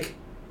he's, like,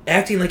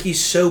 acting like he's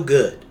so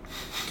good.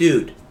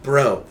 Dude,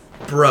 bro.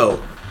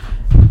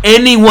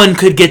 Anyone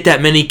could get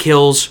that many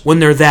kills when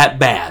they're that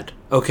bad,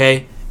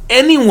 okay?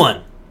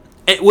 Anyone.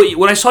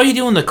 What I saw you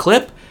do in the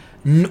clip,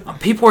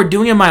 people are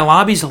doing in my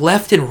lobbies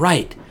left and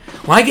right.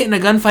 When I get in a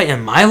gunfight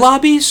in my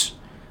lobbies,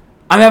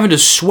 I'm having to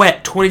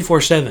sweat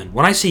 24/7.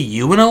 When I see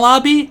you in a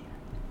lobby...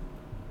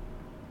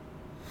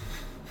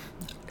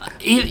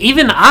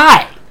 Even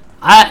I'll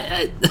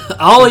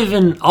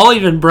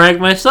even brag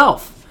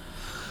myself.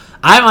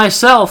 I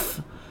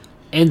myself,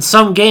 in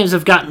some games,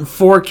 have gotten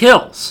 4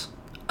 kills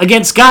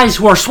against guys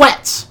who are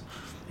sweats.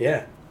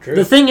 Yeah, true.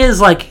 The thing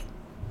is, like,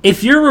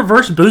 if you're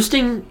reverse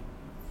boosting,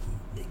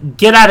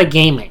 get out of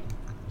gaming.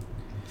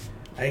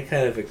 I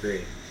kind of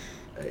agree.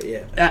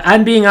 Yeah.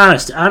 I'm being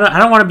honest. I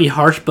don't want to be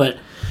harsh, but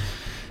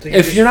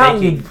if you're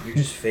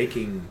just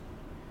faking.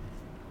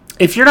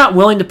 If you're not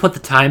willing to put the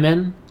time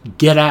in,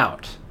 get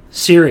out.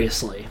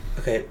 Seriously.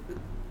 Okay.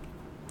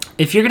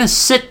 If you're gonna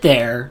sit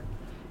there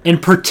and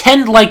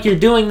pretend like you're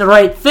doing the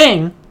right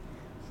thing,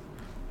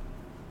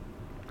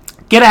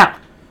 get out.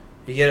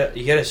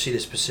 You gotta see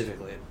this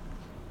specifically.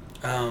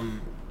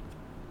 I'm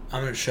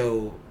gonna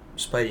show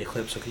Spidey a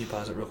clip, so can you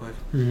pause it real quick?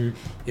 Mm-hmm.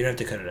 You don't have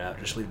to cut it out.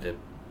 Just leave the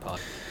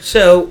pause.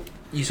 So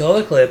you saw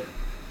the clip.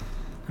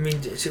 I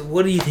mean, so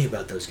what do you think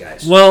about those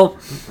guys? Well,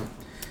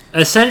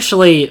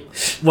 essentially,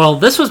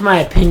 this was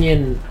my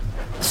opinion.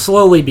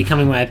 Slowly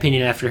becoming my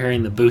opinion after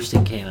hearing the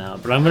boosting came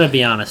out, but I'm going to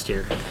be honest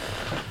here.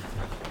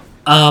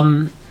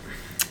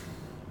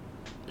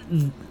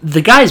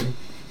 The guy's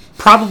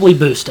probably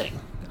boosting.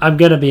 I'm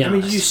going to be honest. I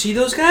mean, did you see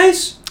those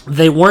guys?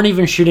 They weren't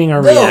even shooting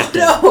or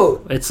reacting.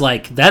 No. It's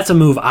like, that's a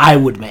move I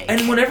would make.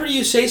 And whenever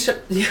you say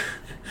something...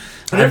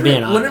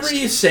 Whenever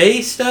you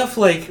say stuff,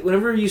 like,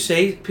 whenever you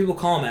say, people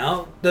call them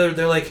out,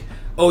 they're like,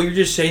 oh, you're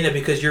just saying that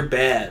because you're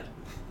bad.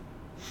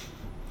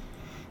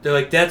 They're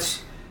like,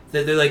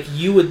 They're like,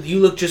 you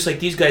look just like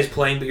these guys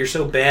playing, but you're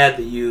so bad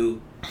that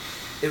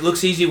it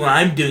looks easy when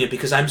I'm doing it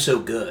because I'm so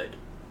good.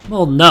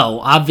 Well, no,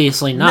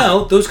 obviously not.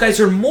 No, those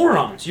guys are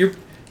morons.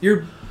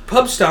 You're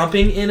pub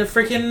stomping in a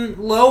freaking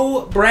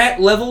low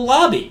brat level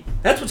lobby.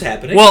 That's what's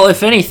happening. Well,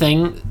 if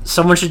anything,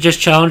 someone should just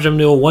challenge him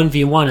to a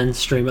 1v1 and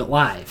stream it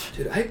live.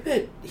 Dude, I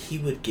bet he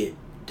would get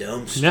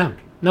dumpstered.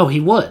 No, he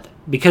would.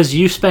 Because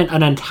you spent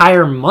an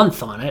entire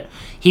month on it.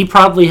 He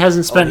probably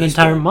hasn't spent an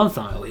entire month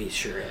on it. Oh, he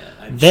sure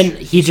has. Then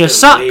he just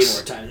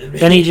sucks.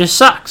 Then he just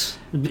sucks.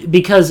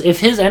 Because if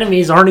his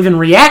enemies aren't even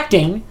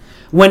reacting,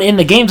 when in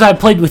the games I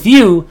played with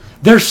you,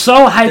 they're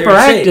so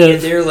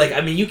hyperactive. They're like,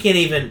 I mean, you can't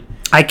even...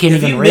 I can't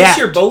even react. If you miss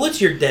your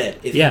bullets, you're dead.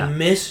 If you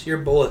miss your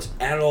bullets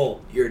at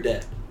all, you're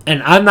dead.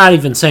 And I'm not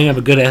even saying I'm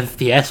a good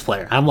FPS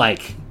player. I'm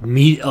like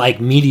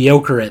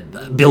mediocre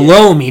at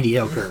below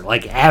mediocre,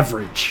 like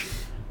average,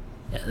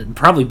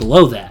 probably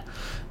below that.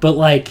 But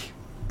like,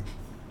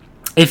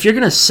 if you're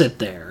gonna sit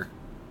there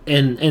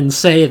and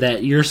say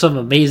that you're some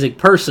amazing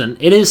person,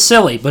 it is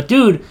silly. But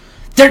dude,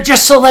 they're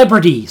just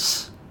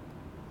celebrities.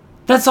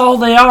 That's all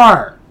they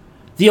are.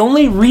 The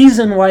only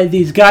reason why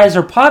these guys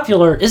are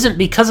popular isn't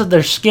because of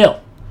their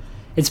skill.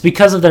 It's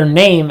because of their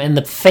name and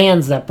the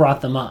fans that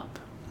brought them up.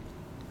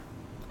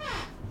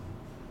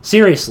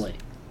 Seriously.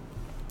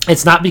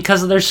 It's not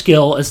because of their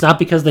skill. It's not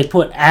because they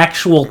put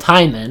actual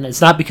time in.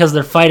 It's not because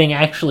they're fighting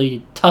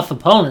actually tough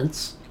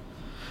opponents.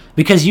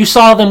 Because you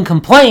saw them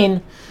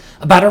complain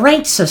about a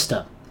ranked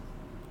system.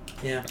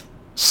 Yeah.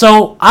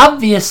 So,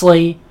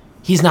 obviously,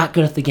 he's not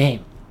good at the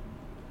game.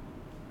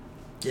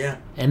 Yeah.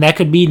 And that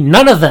could be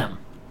none of them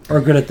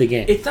are good at the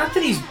game. It's not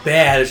that he's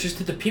bad. It's just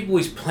that the people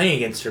he's playing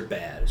against are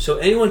bad. So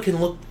anyone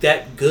can look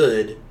that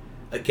good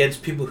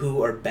against people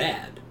who are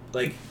bad.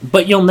 Like,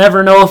 but you'll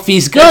never know if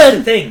he's good. That's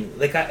the thing.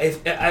 Like,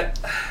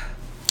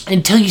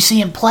 until you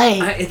see him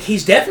play.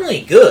 He's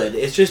definitely good.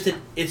 It's just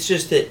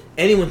that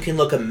anyone can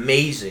look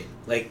amazing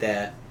like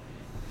that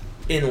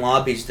in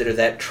lobbies that are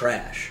that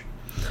trash.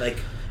 Like,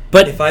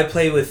 but if I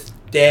play with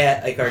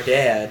our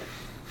dad,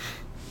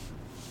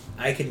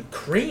 I can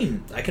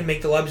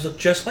make the lobbies look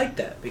just like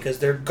that because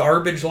they're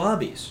garbage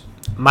lobbies.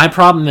 My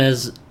problem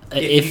is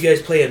if you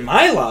guys play in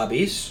my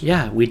lobbies,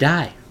 yeah, we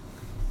die.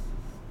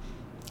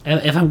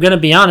 If I'm gonna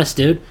be honest,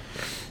 dude,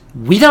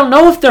 we don't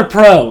know if they're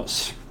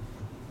pros.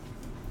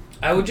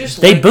 I would just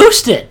they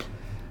boosted.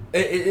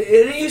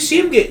 You see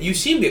him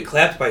get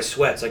clapped by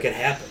sweats, like it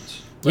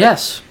happens. Like,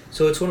 yes.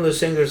 So it's one of those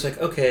things where it's like,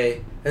 okay,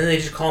 and then they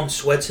just call him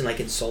sweats and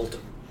like insult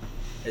him,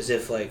 as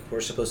if like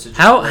we're supposed to.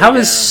 Just how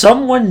is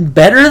someone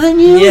better than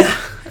you? Yeah.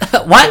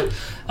 What?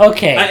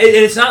 Okay. And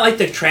it's not like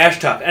the trash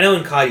talk. I know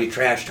when call you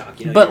trash talk,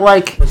 you know. But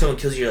like when someone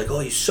kills you, you're like,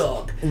 oh, you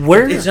suck.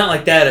 It's not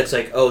like that. It's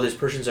like, oh, this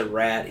person's a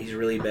rat. He's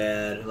really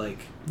bad. Like,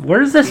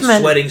 where's this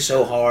man sweating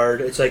so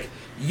hard? It's like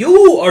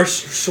you are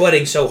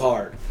sweating so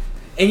hard,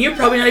 and you're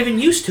probably not even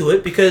used to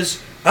it because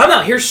I'm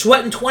out here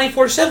sweating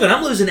 24/7.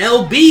 I'm losing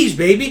lbs,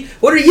 baby.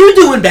 What are you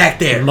doing back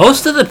there?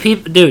 Most of the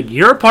people, dude,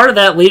 you're a part of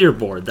that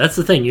leaderboard. That's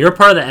the thing. You're a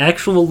part of the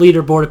actual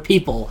leaderboard of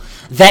people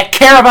that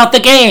care about the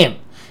game.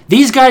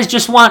 These guys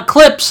just want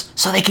clips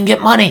so they can get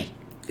money.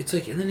 It's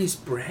like, and then he's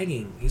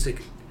bragging. He's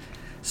like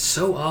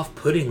so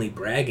off-puttingly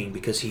bragging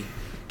because he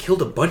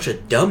killed a bunch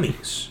of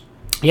dummies.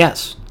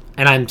 Yes,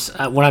 and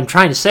what I'm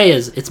trying to say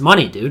is it's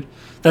money, dude.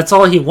 That's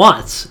all he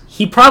wants.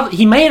 He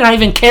may not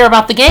even care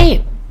about the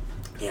game.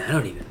 Yeah, I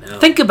don't even know.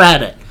 Think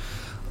about it.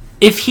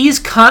 If he's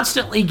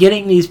constantly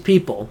getting these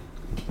people,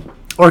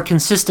 or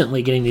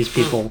consistently getting these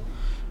people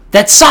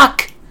that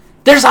suck,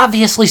 there's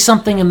obviously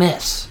something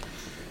amiss.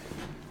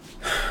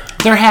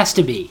 There has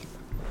to be.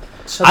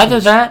 Either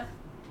that,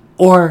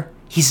 or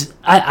he's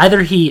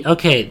either he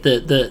okay.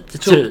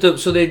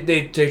 So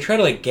they try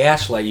to like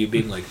gaslight you,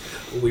 being like,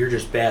 oh, "We're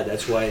just bad.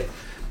 That's why."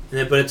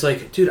 But it's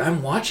like, dude,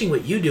 I'm watching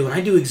what you do, and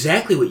I do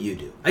exactly what you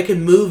do. I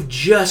can move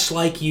just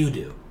like you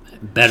do.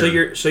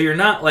 Better. So you're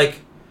not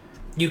like,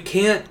 you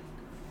can't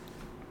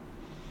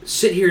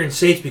sit here and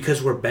say it's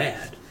because we're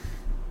bad.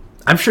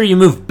 I'm sure you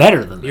move better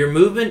than them. Your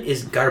movement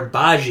is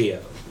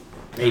garbaggio,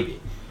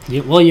 maybe.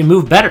 You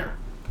move better.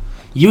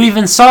 You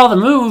even saw the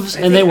moves,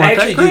 and they weren't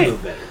that great. I do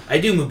move better. I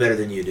do move better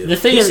than you do. The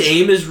thing His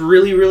aim is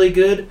really, really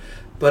good,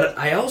 but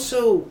I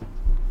also...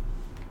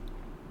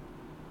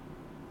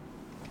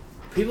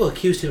 People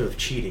accused him of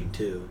cheating,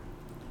 too.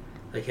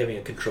 Like having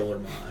a controller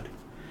mod.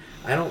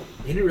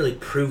 He didn't really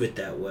prove it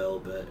that well,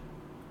 but...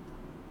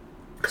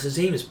 Because his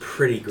aim is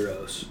pretty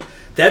gross.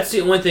 That's the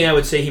only thing I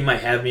would say he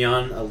might have me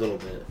on a little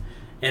bit.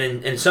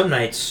 And some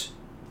nights,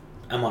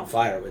 I'm on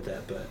fire with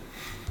that, but...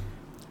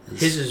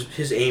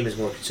 His aim is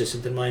more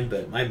consistent than mine,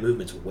 but my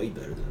movement's way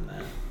better than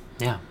that.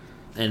 Yeah.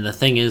 And the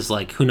thing is,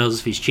 like, who knows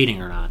if he's cheating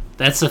or not?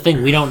 That's the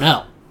thing, we don't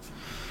know.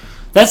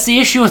 That's the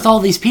issue with all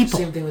these people.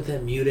 Same thing with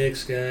that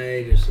Mutex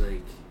guy, just,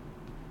 like,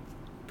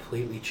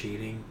 completely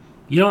cheating.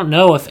 You don't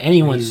know if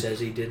anyone... He says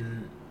he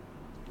didn't.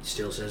 He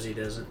still says he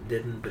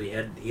didn't, but he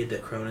had the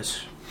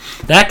Cronus.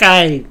 That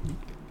guy...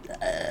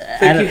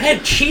 If you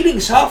had cheating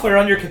software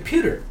on your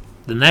computer...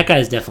 Then that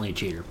guy's definitely a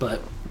cheater,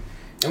 but...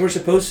 And we're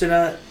supposed to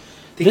not...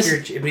 But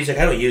he's like,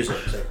 I don't use it.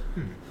 It's like,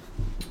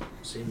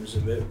 seems a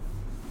bit...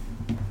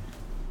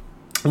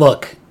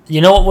 Look,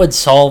 you know what would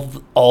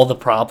solve all the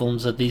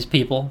problems of these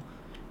people?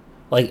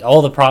 Like,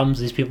 all the problems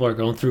these people are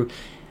going through?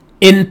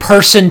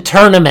 In-person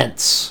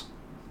tournaments.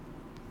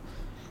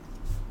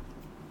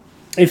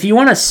 If you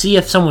want to see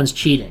if someone's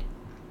cheating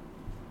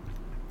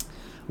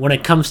when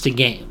it comes to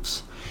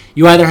games,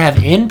 you either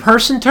have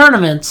in-person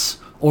tournaments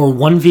or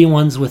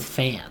 1v1s with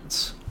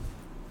fans.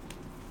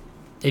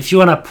 If you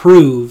want to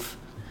prove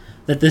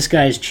that this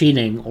guy's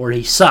cheating or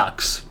he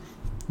sucks,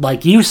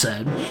 like you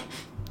said,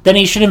 then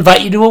he should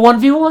invite you to a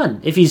 1v1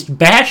 if he's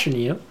bashing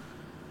you.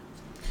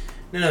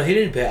 No, he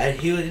didn't.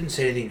 He didn't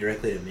say anything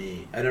directly to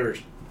me. I never,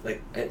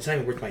 like, it's not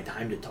even worth my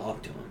time to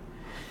talk to him.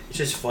 It's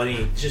just funny.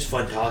 It's just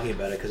fun talking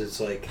about it because it's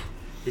like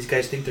these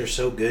guys think they're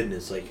so good, and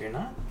it's like you're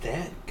not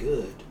that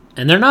good.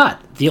 And they're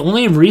not. The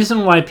only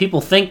reason why people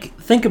think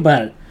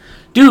about it,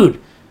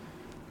 dude.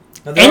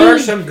 Now, there are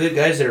some good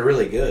guys that are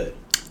really good.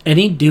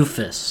 Any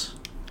doofus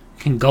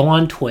can go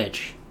on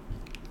Twitch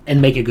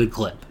and make a good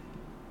clip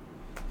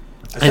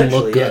and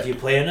look good if you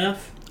play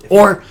enough.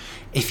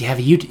 If you have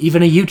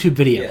even a YouTube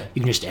video,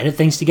 you can just edit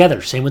things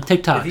together. Same with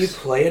TikToks. If you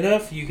play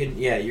enough, you can.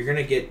 Yeah, you're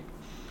gonna get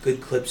good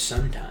clips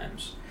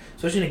sometimes,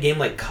 especially in a game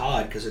like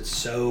COD because it's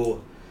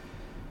so.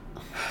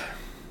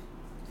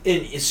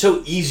 It's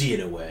so easy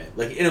in a way,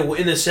 like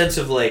in the sense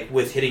of like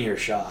with hitting your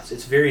shots,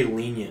 it's very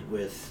lenient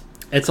with.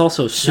 It's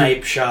also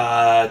snipe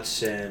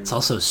shots and. It's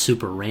also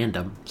super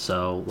random,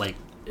 so like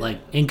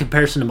in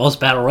comparison to most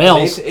battle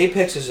royales,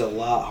 Apex is a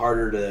lot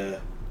harder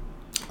to.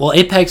 Well,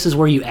 Apex is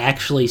where you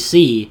actually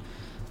see.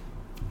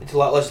 It's a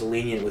lot less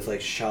lenient with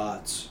like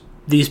shots.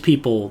 These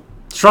people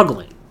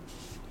struggling,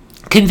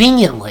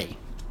 conveniently.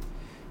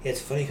 Yeah,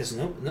 it's funny because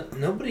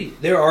nobody.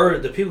 There are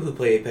the people who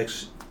play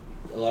Apex.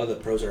 A lot of the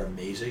pros are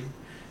amazing.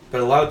 But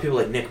a lot of people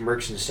like Nick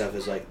Merckx and stuff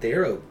is like,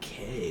 they're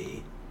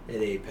okay at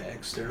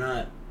Apex. They're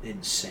not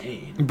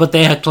insane. But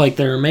they act like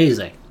they're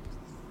amazing.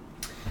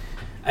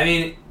 I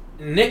mean,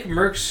 Nick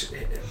Merckx,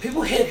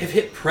 people have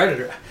hit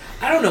Predator.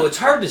 I don't know, it's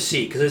hard to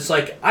see because it's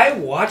like, I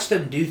watch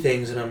them do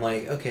things and I'm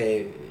like,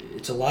 okay,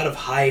 it's a lot of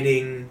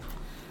hiding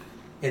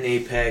in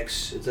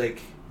Apex. It's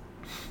like,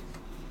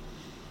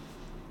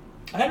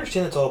 I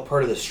understand that's all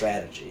part of the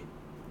strategy.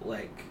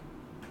 Like,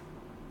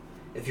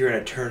 if you're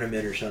in a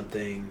tournament or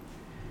something...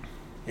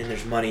 and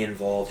there's money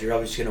involved, you're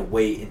obviously going to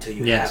wait until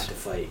you have to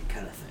fight,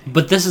 kind of thing.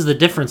 But this is the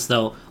difference,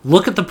 though.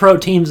 Look at the pro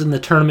teams in the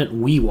tournament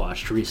we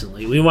watched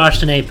recently. We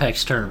watched an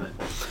Apex tournament.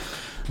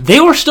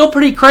 They were still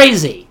pretty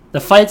crazy. The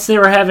fights they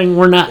were having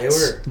were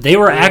nuts. They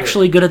were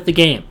actually good at the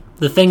game.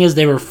 The thing is,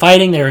 they were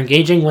fighting, they were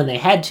engaging when they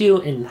had to,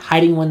 and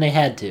hiding when they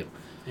had to.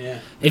 Yeah.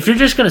 If you're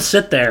just going to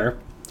sit there,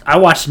 I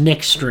watched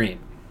Nick's stream.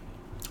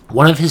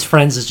 One of his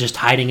friends is just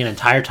hiding an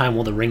entire time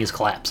while the ring is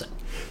collapsing.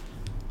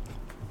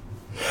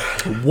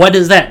 What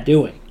is that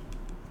doing?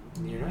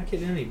 You're not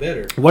getting any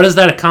better. What is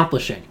that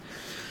accomplishing?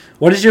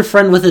 What is your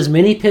friend with his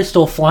mini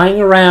pistol flying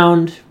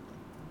around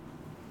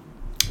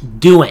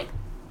doing?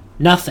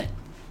 Nothing.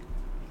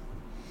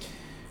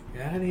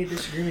 You're not having a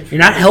disagreement.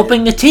 You're not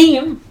helping the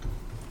team.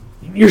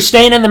 You're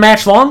staying in the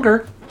match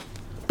longer.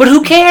 But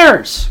who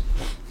cares?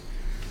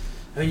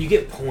 I mean, you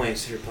get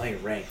points if you're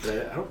playing ranked,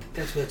 but I don't think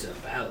that's what it's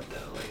about,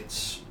 though. Like,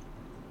 it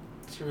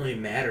doesn't really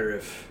matter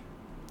if...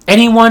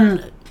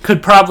 Anyone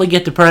could probably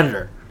get the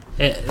Predator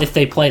if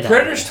they play that.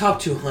 Predator's top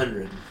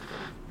 200.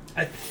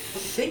 I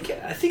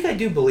think I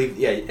do believe.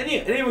 Yeah,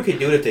 anyone could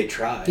do it if they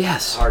tried.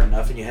 Yes, hard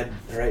enough, and you had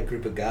the right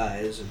group of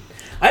guys. And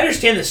I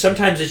understand that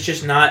sometimes it's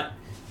just not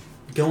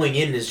going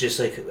in is just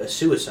like a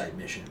suicide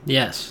mission.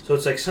 Yes. So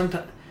it's like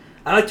sometimes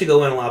I like to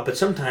go in a lot, but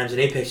sometimes in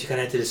Apex you kind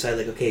of have to decide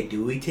like, okay,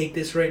 do we take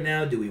this right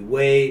now? Do we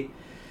wait?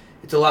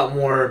 It's a lot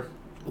more.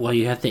 Well,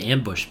 you have to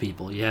ambush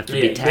people. You have to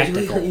be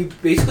tactical.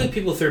 Basically,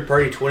 people third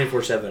party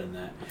 24/7 in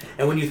that.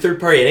 And when you third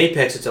party at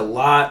Apex, it's a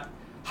lot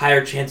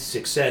higher chance of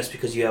success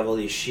because you have all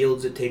these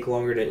shields that take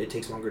longer it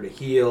takes longer to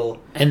heal.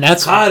 And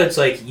that's COD. It's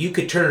like you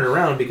could turn it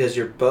around because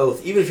you're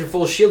both. Even if you're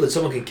full shielded,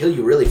 someone can kill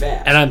you really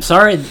fast. And I'm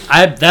sorry,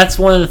 that's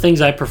one of the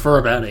things I prefer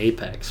about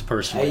Apex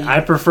personally. I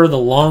prefer the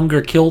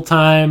longer kill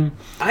time.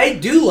 I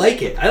do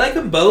like it. I like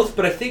them both,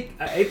 but I think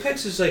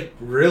Apex is like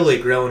really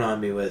growing on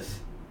me with.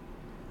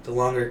 The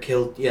longer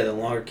kill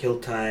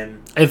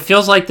time. It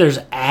feels like there's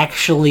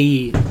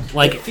actually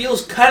like it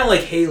feels kind of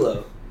like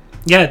Halo.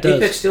 Yeah, it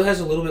does. Apex still has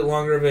a little bit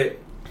longer of a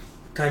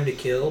time to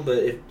kill, but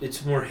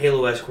it's more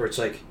Halo-esque where it's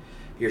like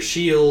your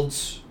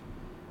shields.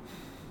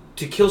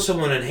 To kill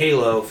someone in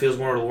Halo feels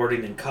more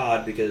rewarding than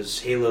COD because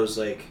Halo's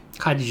like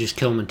COD you just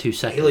kill them in 2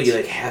 seconds. Halo you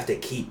like have to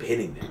keep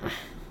hitting them.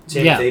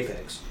 Same with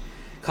Apex.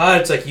 COD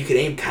it's like you can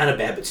aim kind of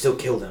bad but still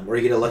kill them, or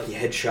you get a lucky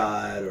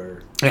headshot,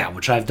 or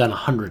which I've done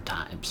 100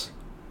 times.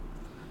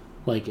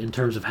 Like, in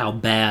terms of how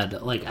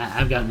bad... Like,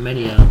 I've gotten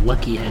many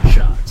lucky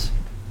headshots.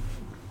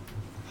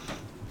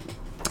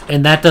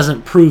 And that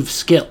doesn't prove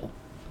skill.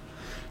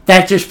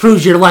 That just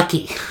proves you're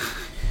lucky.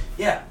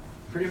 Yeah,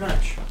 pretty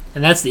much.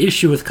 And that's the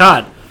issue with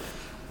COD.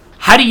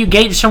 How do you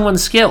gauge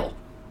someone's skill?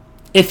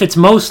 If it's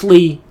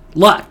mostly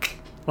luck.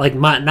 Like,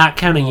 not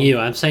counting you.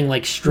 I'm saying,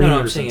 like,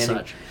 streamers and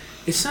such.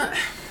 It's not...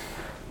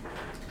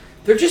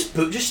 They're just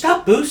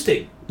stop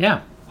boosting.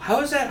 Yeah. How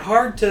is that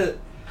hard to...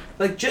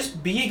 Like,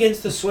 just be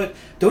against the sweat.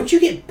 Don't you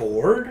get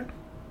bored?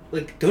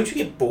 Like, don't you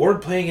get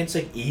bored playing against,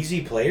 like,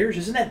 easy players?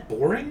 Isn't that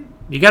boring?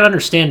 You gotta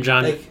understand,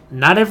 John,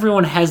 not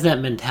everyone has that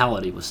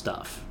mentality with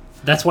stuff.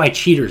 That's why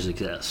cheaters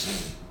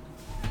exist.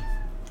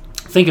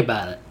 Think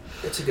about it.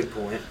 That's a good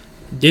point.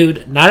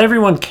 Dude, not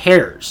everyone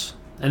cares.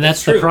 And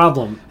that's the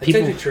problem.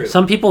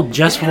 Some people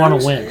just want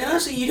to win. And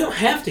honestly, you don't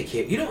have to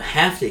care. You don't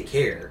have to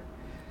care.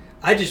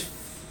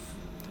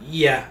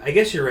 Yeah, I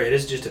guess you're right. It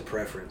is just a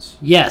preference.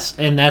 Yes,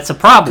 and that's a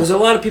problem. Because a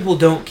lot of people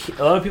don't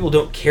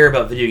care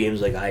about video games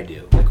like I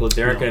do. Like, well,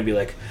 they aren't going to be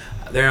like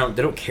they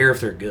don't care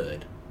if they're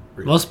good.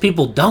 Most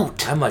people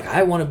don't. I'm like,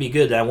 I want to be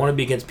good. I want to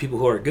be against people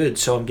who are good,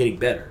 so I'm getting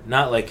better.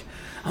 Not like,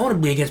 I want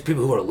to be against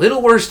people who are a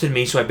little worse than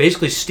me, so I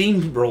basically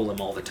steamroll them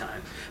all the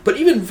time. But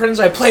even friends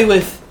I play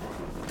with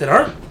that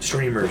aren't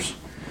streamers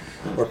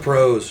or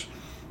pros,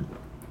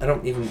 I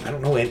don't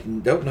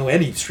know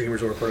any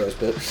streamers or pros,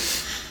 but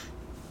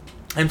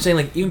I'm saying,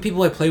 like, even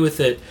people I play with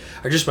that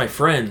are just my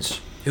friends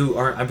who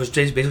aren't, I was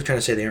basically trying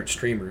to say they aren't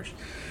streamers.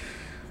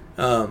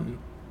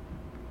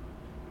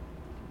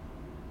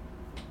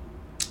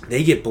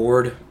 They get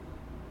bored.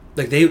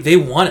 Like, they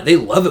want it. They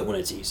love it when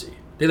it's easy.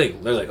 They're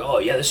like, oh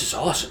yeah, this is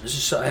awesome.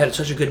 I had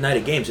such a good night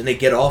of games, and they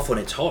get off when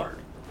it's hard.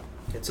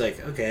 It's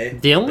like, okay.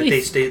 They'll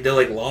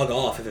like log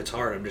off if it's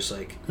hard. I'm just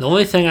like, the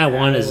only thing I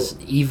want is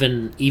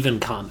even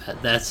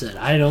combat. That's it.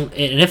 I don't.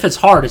 And if it's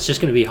hard, it's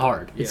just going to be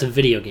hard. It's a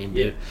video game,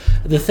 dude.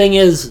 The thing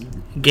is,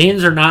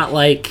 games are not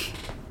like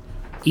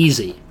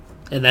easy,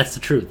 and that's the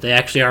truth. They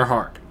actually are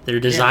hard. They're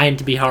designed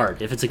to be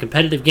hard. If it's a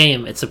competitive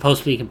game, it's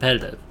supposed to be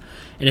competitive.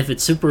 And if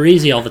it's super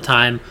easy all the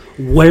time,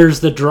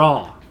 where's the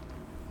draw?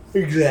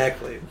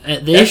 Exactly.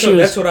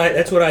 That's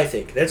what I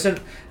think.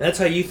 That's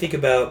how you think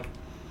about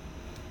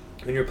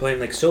when you're playing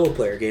like solo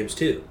player games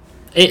too.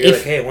 You're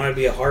like, hey, I want it to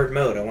be a hard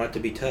mode. I want it to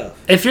be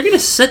tough. If you're gonna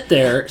sit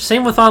there,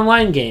 same with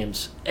online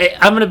games.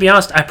 I'm gonna be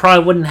honest. I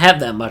probably wouldn't have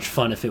that much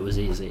fun if it was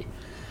easy.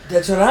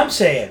 That's what I'm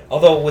saying.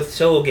 Although with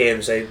solo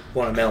games, I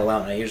want to mellow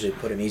out, and I usually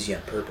put them easy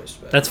on purpose.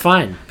 But. That's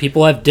fine.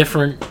 People have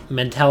different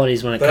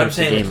mentalities when it comes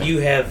to gaming. But I'm saying, if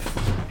you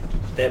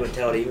have that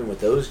mentality even with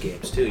those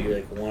games too, you're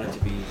like, want it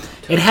to be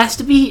tough. It has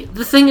to be.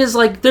 The thing is,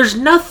 like, there's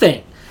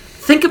nothing.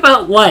 Think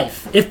about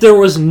life. If there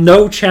was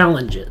no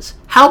challenges,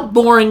 how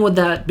boring would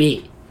that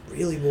be?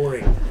 Really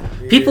boring.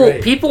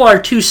 People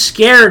are too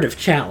scared of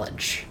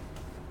challenge.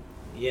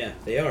 Yeah,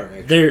 they are.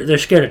 Actually. They're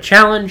scared of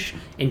challenge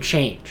and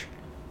change.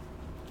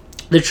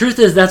 The truth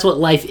is, that's what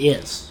life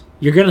is.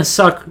 You're gonna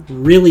suck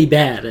really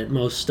bad at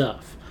most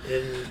stuff.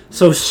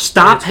 So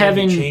stop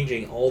having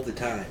changing all the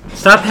time.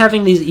 Stop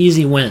having these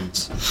easy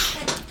wins.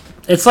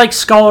 It's like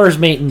Scholar's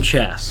Mate in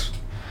chess.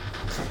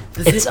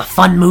 It's a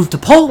fun move to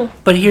pull,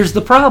 but here's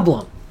the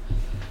problem.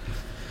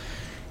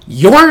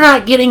 You're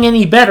not getting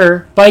any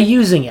better by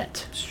using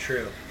it. It's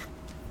true.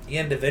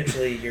 And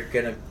eventually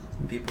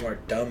people are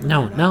dumb.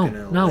 No.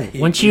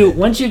 Once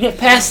you get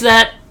past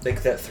that,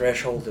 like that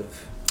threshold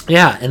of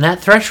and that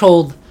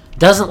threshold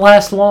doesn't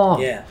last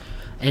long. Yeah.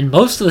 And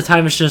most of the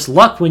time it's just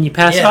luck when you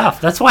pass it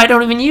off. That's why I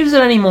don't even use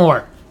it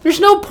anymore. There's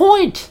no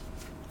point.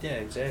 Yeah,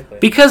 exactly.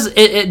 Because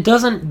it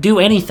doesn't do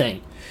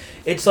anything.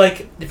 It's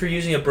like if you're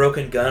using a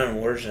broken gun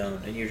in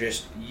Warzone and you're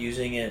just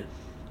using it.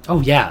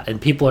 Oh, yeah.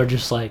 And people are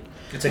just like...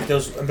 It's like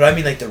those... But I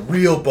mean like the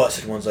real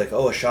busted ones. Like,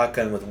 a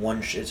shotgun with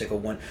one... It's like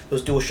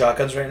those dual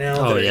shotguns right now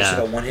that are just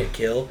like a one-hit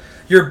kill.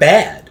 You're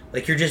bad.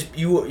 Like, you're just...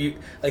 You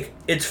like,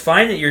 it's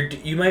fine that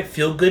you might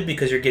feel good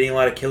because you're getting a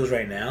lot of kills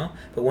right now.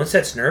 But once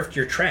that's nerfed,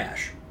 you're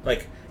trash.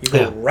 Like, you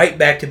go right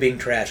back to being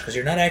trash because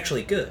you're not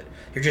actually good.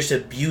 You're just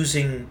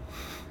abusing...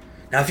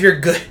 Now, if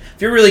you're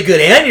really good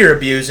and you're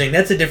abusing,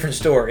 that's a different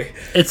story.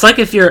 It's like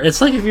if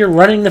you're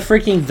running the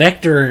freaking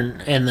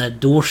Vector and the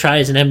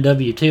DualShies and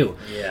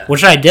MW2,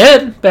 which I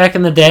did back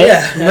in the day.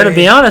 Yeah, I'm gonna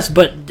be honest,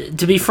 but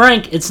to be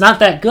frank, it's not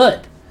that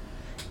good.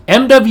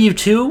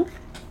 MW2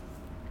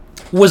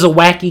 was a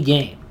wacky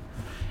game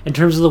in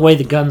terms of the way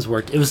the guns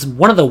worked. It was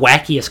one of the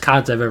wackiest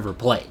CODs I've ever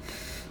played.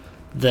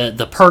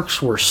 The perks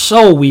were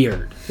so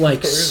weird.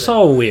 Like,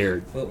 so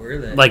weird. What were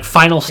they? Like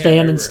Final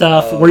Stand and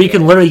stuff, where you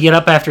can literally get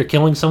up after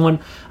killing someone.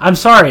 I'm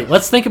sorry,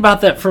 let's think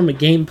about that from a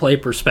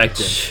gameplay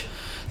perspective.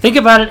 Think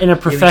about it in a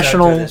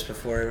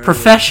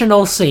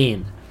professional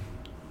scene.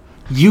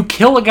 You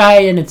kill a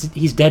guy and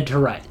he's dead to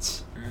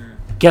rights.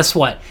 Guess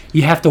what?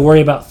 You have to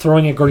worry about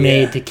throwing a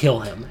grenade to kill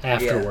him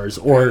afterwards.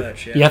 Or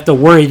you have to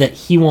worry that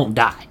he won't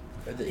die.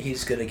 Or that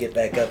he's going to get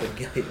back up and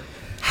kill you.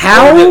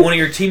 How? Or that one of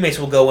your teammates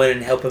will go in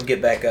and help him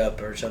get back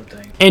up or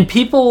something. And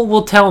people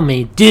will tell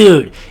me,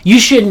 dude, you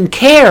shouldn't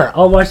care.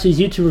 I'll watch these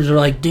YouTubers who are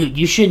like, dude,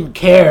 you shouldn't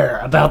care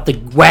about the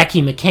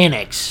wacky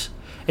mechanics.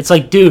 It's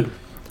like, dude,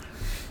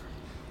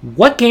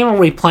 what game are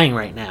we playing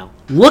right now?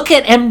 Look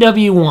at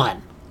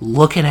MW1.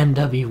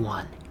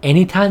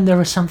 Anytime there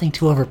was something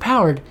too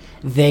overpowered,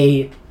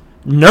 they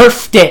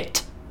nerfed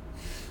it.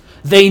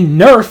 They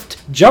nerfed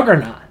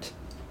Juggernaut.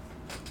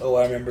 Oh,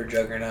 I remember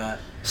Juggernaut.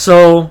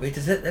 So wait,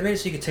 that made it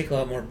so you could take a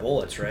lot more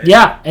bullets, right?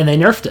 Yeah, and they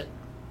nerfed it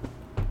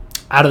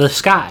out of the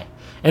sky,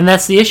 and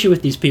that's the issue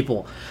with these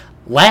people.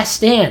 Last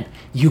Stand,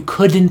 you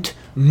couldn't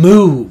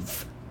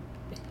move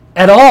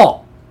at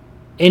all,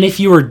 and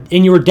you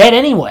were dead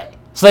anyway.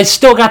 So they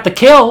still got the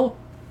kill.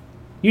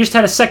 You just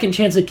had a second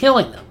chance at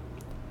killing them.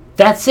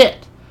 That's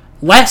it.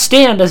 Last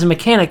Stand as a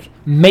mechanic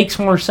makes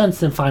more sense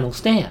than Final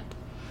Stand.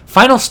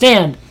 Final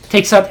Stand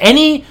takes out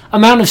any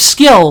amount of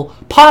skill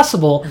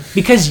possible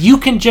because you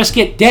can just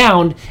get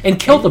downed and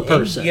kill the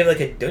person.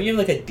 Don't you have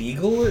like a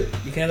deagle?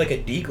 You can have like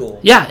a deagle.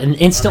 Yeah, and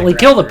instantly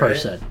kill the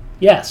person. Right?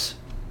 Yes.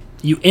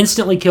 You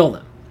instantly kill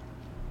them.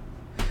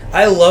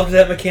 I loved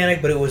that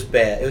mechanic, but it was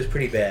bad. It was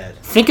pretty bad.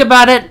 Think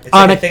about it. It's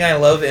like a thing I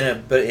love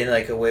but in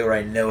like a way where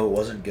I know it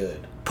wasn't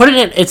good. Put it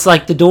in, it's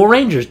like the Dual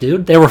Rangers,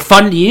 dude. They were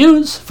fun to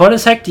use, fun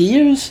as heck to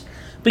use.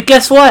 But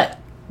guess what?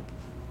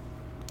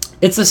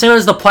 It's the same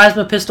as the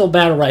plasma pistol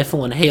battle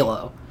rifle in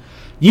Halo.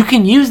 You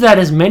can use that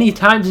as many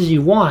times as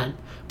you want,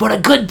 but a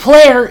good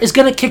player is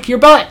going to kick your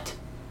butt.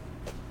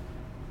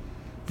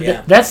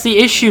 Yeah. That's the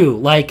issue.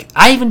 Like,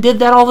 I even did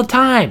that all the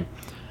time.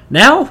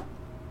 Now,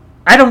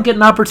 I don't get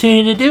an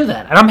opportunity to do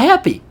that, and I'm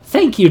happy.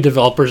 Thank you,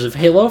 developers of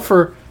Halo,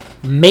 for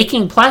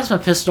making plasma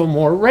pistol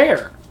more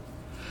rare.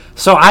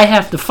 So I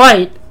have to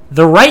fight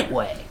the right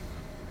way.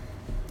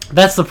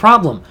 That's the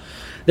problem.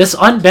 This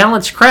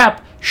unbalanced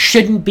crap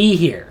shouldn't be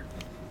here.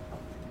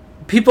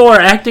 People are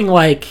acting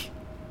like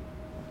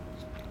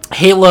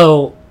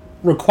Halo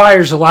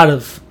requires a lot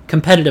of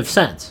competitive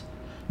sense.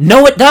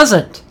 No, it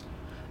doesn't.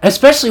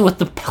 Especially with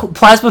the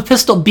plasma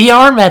pistol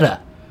BR meta.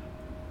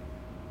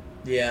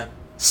 Yeah.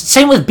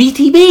 Same with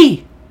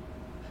BTB.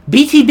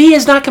 BTB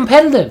is not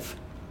competitive.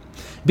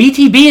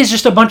 BTB is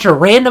just a bunch of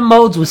random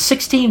modes with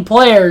 16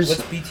 players.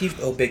 What's BT?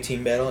 Oh, Big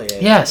Team Battle? Yeah.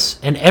 Yes,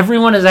 and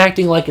everyone is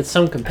acting like it's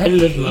some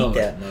competitive mode.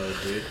 I hate that mode,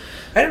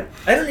 dude.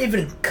 I don't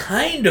even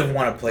kind of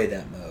want to play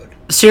that mode.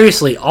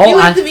 Seriously, I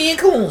like the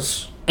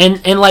vehicles.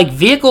 And like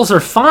vehicles are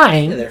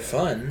fine. Yeah, they're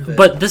fun.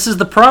 But this is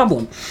the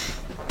problem.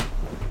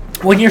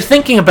 When you're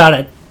thinking about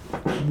it,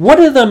 what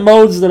are the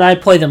modes that I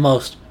play the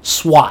most?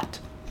 SWAT.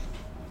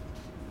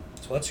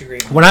 SWAT's a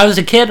great mode. When I was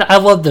a kid, I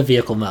loved the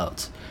vehicle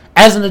modes.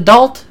 As an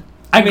adult,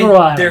 I grew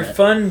out of it. They're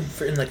fun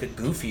in like a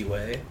goofy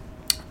way.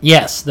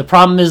 Yes, the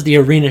problem is the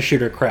arena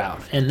shooter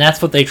crowd, and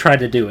that's what they tried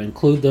to do,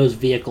 include those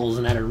vehicles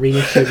in that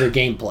arena shooter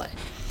gameplay.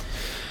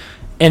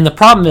 And the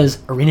problem is,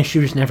 arena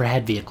shooters never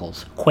had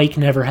vehicles. Quake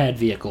never had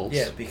vehicles.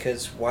 Yeah,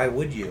 because why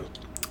would you?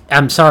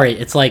 I'm sorry,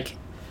 it's like,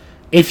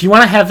 if you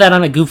want to have that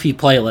on a goofy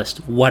playlist,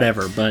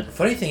 whatever, but... The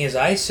funny thing is,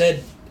 I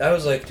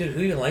was like, dude,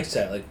 who even likes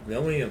that? Like,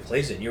 nobody even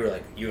plays it. And you were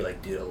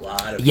like, dude, a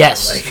lot of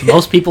yes, people like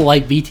most people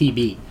like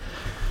BTB.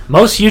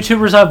 Most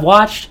YouTubers I've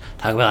watched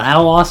talk about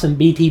how awesome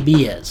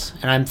BTB is.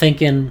 And I'm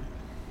thinking,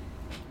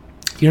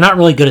 you're not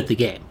really good at the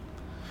game.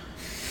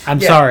 I'm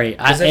sorry.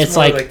 It's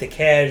like the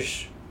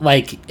cash.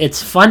 Like,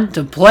 it's fun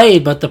to play,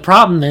 but the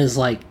problem is,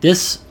 like,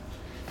 this...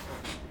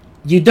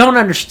 You don't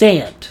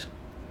understand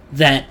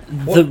that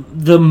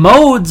the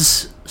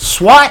modes...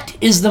 SWAT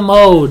is the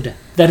mode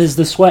that is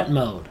the sweat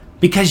mode.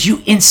 Because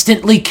you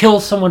instantly kill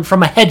someone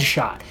from a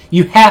headshot.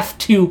 You have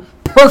to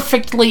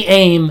perfectly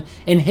aim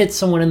and hit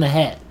someone in the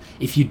head.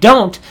 If you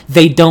don't,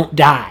 they don't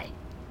die.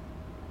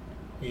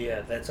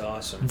 Yeah, that's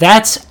awesome.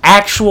 That's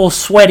actual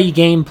sweaty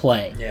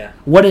gameplay. Yeah.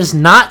 What is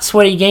not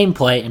sweaty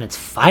gameplay, and it's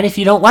fine if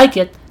you don't like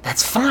it,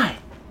 that's fine.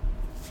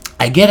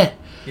 I get it.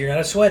 You're not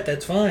a sweat,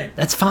 that's fine.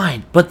 That's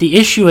fine. But the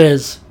issue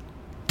is,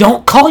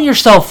 don't call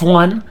yourself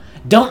one.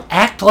 Don't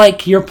act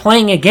like you're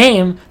playing a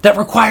game that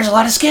requires a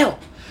lot of skill.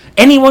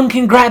 Anyone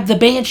can grab the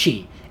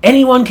Banshee.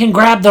 Anyone can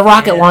grab the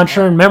rocket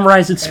launcher and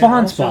memorize its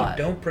spawn spot.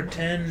 Don't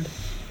pretend...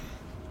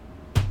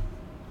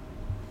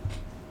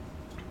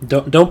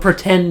 Don't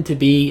pretend to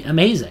be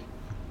amazing.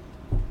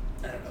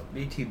 I don't know.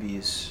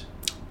 BTB's...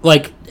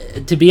 Like,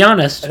 to be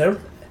honest...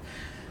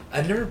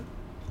 I've never...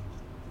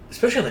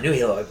 Especially on the new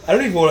Halo, I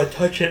don't even want to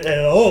touch it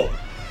at all.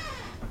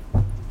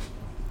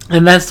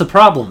 And that's the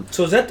problem.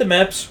 So is that the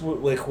maps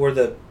like where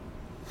the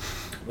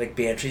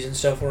Banshees and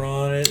stuff were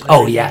on it?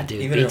 Oh yeah,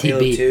 dude. Even BTB. in Halo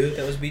 2,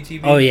 that was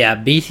BTB? Oh yeah,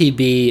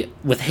 BTB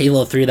with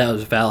Halo 3, that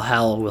was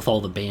Valhalla with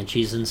all the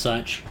Banshees and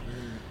such.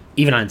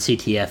 Even on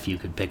CTF you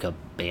could pick up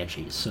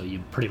Banshees, so you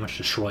pretty much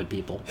destroy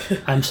people.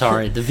 I'm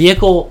sorry. The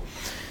vehicle...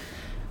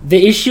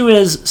 The issue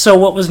is... So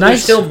what was nice...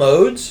 There's still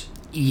modes?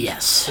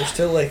 Yes. There's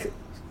still like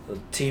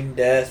team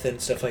death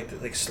and stuff like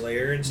that, like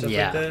Slayer and stuff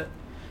like that?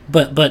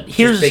 But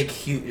here's...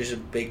 There's a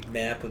big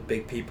map with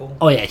big people?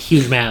 Oh yeah,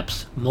 huge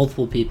maps.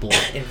 Multiple people.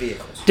 And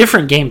vehicles.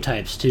 Different game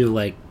types too,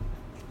 like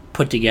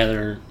put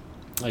together.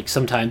 Like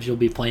sometimes you'll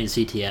be playing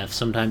CTF,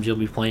 sometimes you'll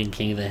be playing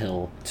King of the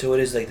Hill. So it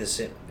is like the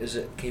same...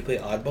 Can you play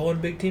Oddball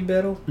in Big Team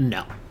Battle?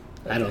 No.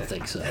 I don't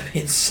think so. That'd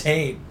be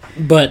insane.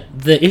 But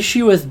the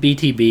issue with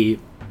BTB,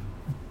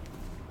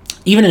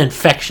 even an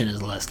Infection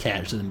is less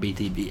cash than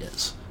BTB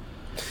is.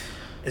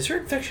 Is there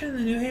Infection in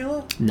the new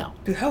Halo? No.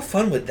 Dude, how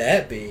fun would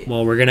that be?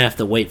 Well, we're going to have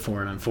to wait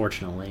for it,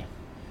 unfortunately.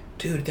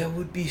 Dude, that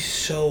would be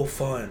so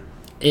fun.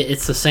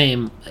 It's the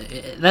same.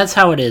 That's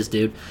how it is,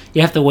 dude.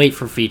 You have to wait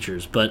for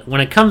features. But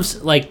when it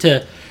comes, like,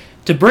 to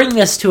bring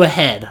this to a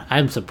head,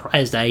 I'm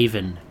surprised I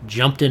even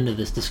jumped into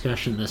this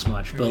discussion this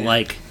much. But,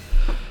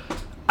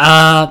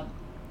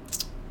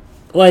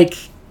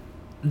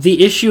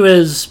 the issue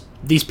is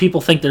these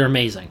people think they're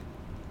amazing.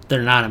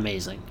 They're not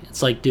amazing.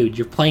 It's like, dude,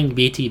 you're playing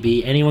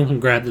BTB. Anyone can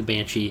grab the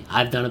Banshee.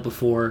 I've done it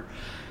before.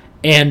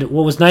 And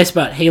what was nice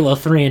about Halo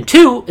 3 and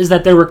 2 is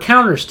that there were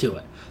counters to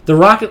it. The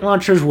rocket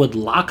launchers would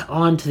lock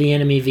onto the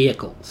enemy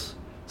vehicles,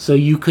 so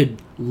you could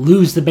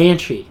lose the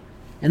Banshee.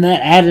 And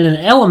that added an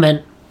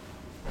element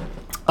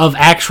of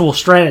actual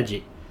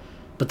strategy.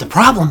 But the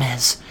problem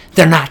is,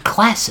 they're not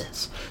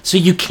classes, so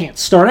you can't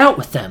start out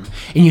with them,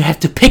 and you have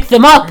to pick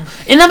them up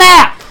in the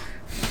map!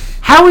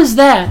 How is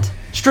that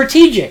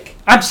strategic?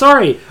 I'm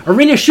sorry,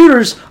 arena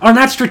shooters are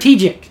not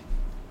strategic.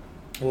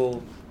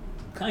 Well,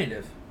 kind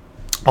of.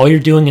 All you're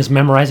doing is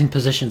memorizing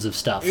positions of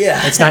stuff.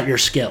 Yeah. It's not your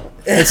skill.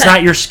 It's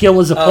not your skill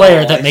as a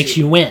player that makes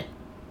you win.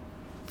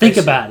 Think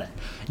about it.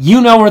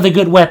 You know where the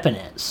good weapon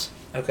is.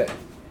 Okay.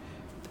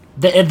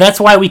 That's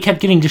why we kept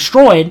getting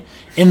destroyed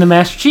in the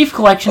Master Chief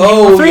Collection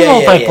Halo 3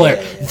 multiplayer.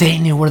 Yeah. They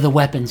knew where the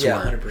weapons were.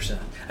 Yeah, 100%.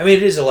 I mean,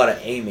 it is a lot of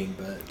aiming,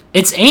 but...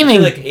 It's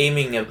aiming... I feel like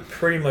aiming,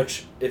 pretty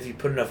much, if you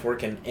put enough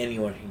work in,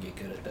 anyone can get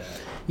good at that.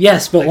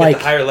 Yes, but at the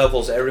higher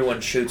levels,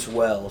 everyone shoots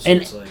well. So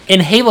and it's like, in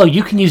Halo,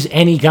 you can use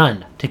any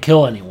gun to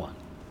kill anyone.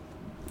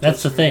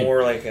 That's the thing.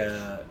 More like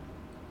a...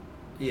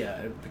 Yeah,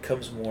 it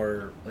becomes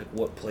more like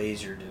what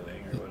plays you're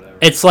doing or whatever.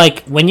 It's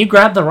like when you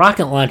grab the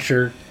rocket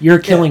launcher, you're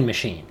a killing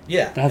machine.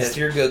 Yeah, if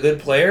you're a good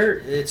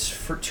player, it's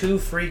for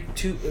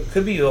it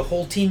could be a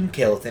whole team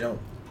kill if they don't.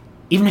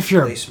 Even if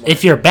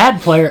you're a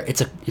bad player,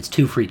 it's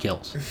 2 free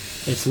kills.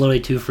 It's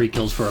literally 2 free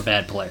kills for a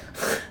bad player.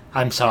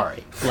 I'm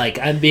sorry, like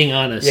I'm being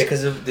honest. Yeah,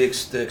 because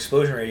the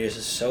explosion radius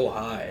is so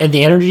high, and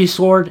the energy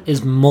sword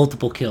is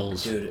multiple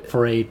kills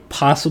for a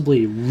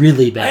possibly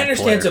really bad player. I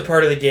understand it's a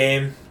part of the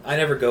game. I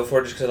never go for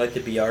it just because I like the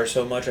BR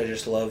so much. I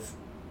just love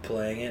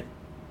playing it.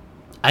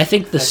 I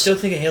still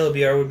think a Halo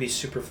BR would be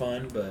super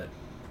fun, but...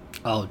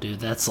 Oh, dude,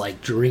 that's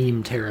like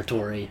dream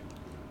territory.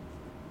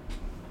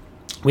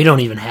 We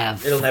don't even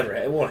have... It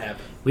won't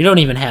happen. We don't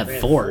even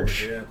have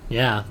Forge.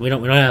 Yeah, we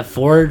don't have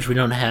Forge. We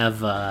don't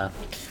have...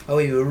 Oh,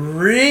 you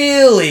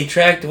really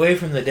tracked away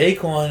from the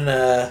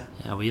Daequan...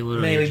 Yeah, we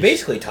literally... we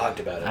basically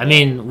talked about it. I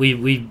mean,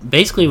 we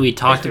basically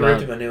talked about...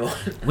 ripped him a new one.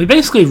 We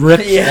basically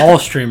ripped all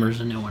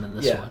streamers a new one in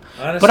this one.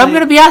 Honestly, but I'm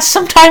going to be honest,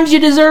 sometimes you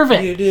deserve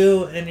it. You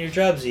do, and your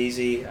job's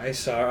easy.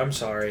 I'm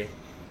sorry.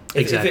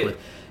 Exactly.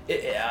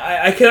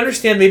 I can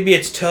understand maybe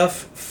it's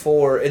tough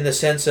in the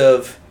sense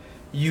of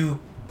you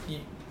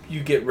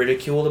get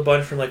ridiculed a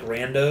bunch from like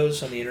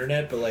randos on the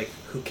internet, but like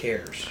who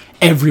cares?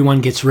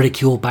 Everyone gets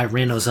ridiculed by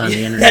randos on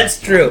the internet.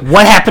 That's true.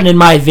 What happened in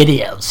my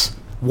videos?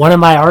 One of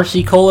my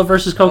RC Cola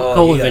versus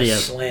Coca-Cola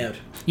videos. Slammed.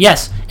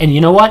 Yes, and you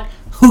know what?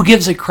 Who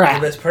gives a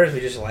crap? The best part is we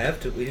just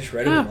laughed. We just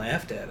read it and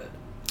laughed at it.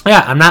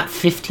 Yeah, I'm not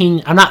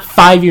 15. I'm not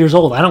 5 years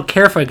old. I don't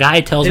care if a guy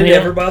tells me. Did it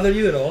ever bother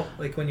you at all?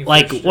 Like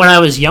when I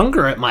was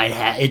younger,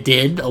 it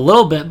did a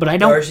little bit, but I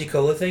don't. The RC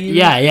Cola thing.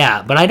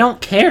 Yeah, but I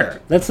don't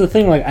care. That's the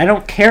thing. Like I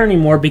don't care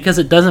anymore because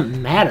it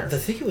doesn't matter. The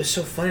thing was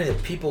so funny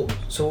that people.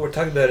 So what we're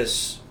talking about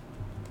is.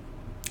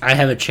 I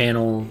have a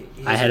channel.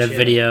 I had a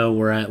video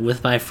where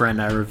with my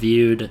friend I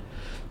reviewed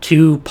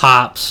 2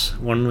 pops.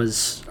 One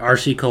was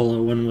RC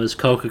Cola. One was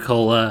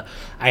Coca-Cola.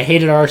 I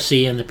hated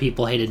RC, and the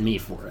people hated me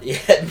for it.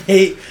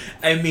 Yeah,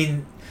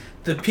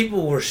 the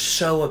people were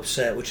so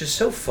upset, which is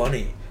so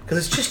funny because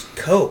it's just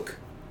Coke.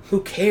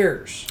 Who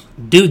cares,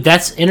 dude?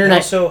 That's internet. And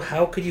also,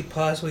 how could you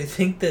possibly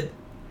think that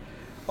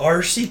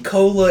RC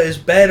Cola is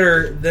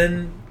better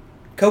than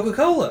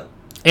Coca-Cola?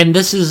 And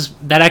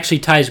that actually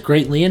ties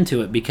greatly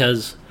into it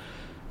because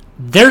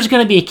there's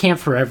going to be a camp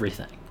for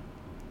everything.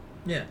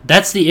 Yeah,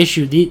 that's the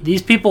issue.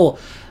 These people,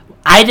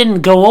 I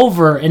didn't go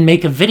over and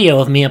make a video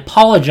of me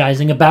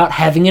apologizing about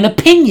having an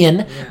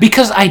opinion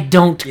because I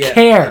don't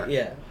care.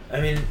 Yeah,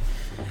 I mean,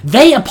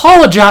 they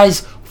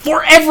apologize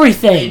for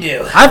everything. They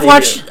do. I've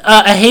watched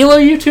a Halo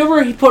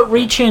YouTuber. He put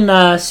Reach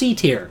in C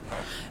tier.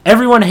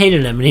 Everyone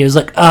hated him, and he was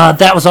like,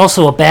 "That was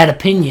also a bad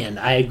opinion."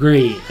 I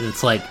agree, and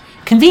it's like,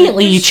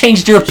 conveniently, you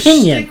changed your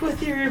opinion. Stick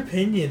with your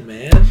opinion,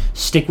 man.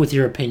 Stick with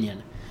your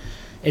opinion.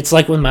 It's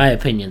like with my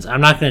opinions. I'm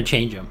not going to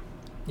change them.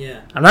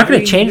 Yeah. I'm not going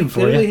to change them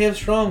for you. You clearly have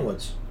strong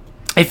ones.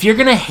 If you're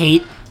going to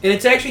hate... And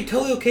it's actually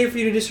totally okay for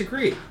you to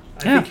disagree. I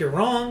think you're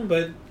wrong,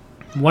 but...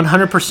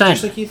 100%.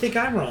 Just like you think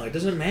I'm wrong. It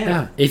doesn't matter.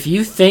 Yeah. If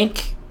you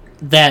think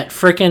that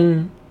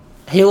frickin'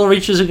 Halo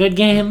Reach is a good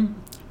game,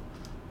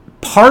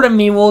 part of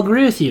me will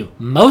agree with you.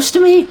 Most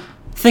of me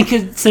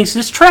thinks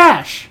it's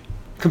trash.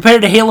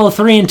 Compared to Halo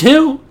 3 and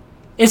 2,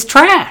 it's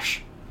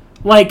trash.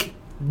 Like,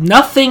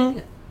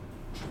 nothing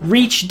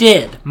Reach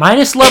did,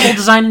 minus level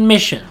design and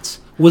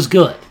missions, was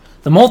good.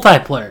 The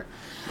multiplayer,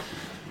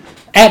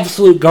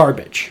 absolute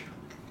garbage.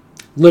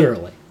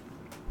 Literally.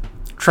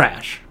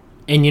 Trash.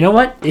 And you know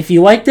what? If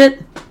you liked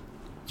it,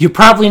 you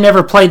probably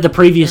never played the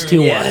previous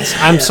 2 ones.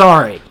 I'm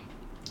sorry.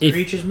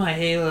 Reach is my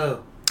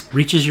Halo.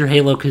 Reach is your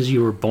Halo because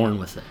you were born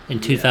with it in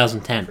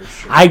 2010.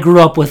 Sure. I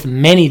grew up with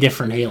many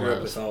different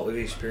Halos. We've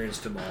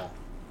experienced them all.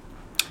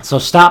 So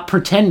stop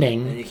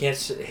pretending. And you can't.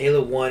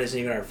 Halo 1 isn't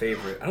even our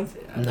favorite.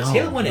 Is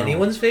Halo 1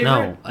 anyone's favorite?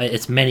 No,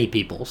 it's many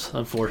people's.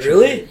 Unfortunately,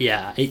 really?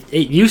 Yeah,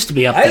 it used to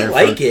be up there. I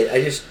like it.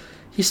 I just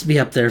used to be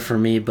up there for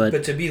me,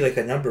 but to be like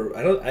a number,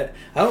 I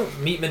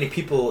don't meet many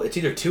people. It's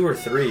either 2 or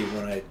 3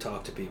 when I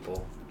talk to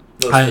people.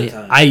 Most of the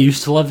time. I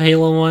used to love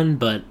Halo 1,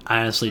 but I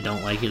honestly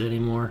don't like it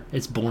anymore.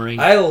 It's boring.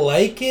 I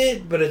like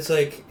it, but it's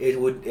like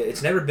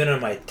it's never been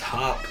on my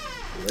top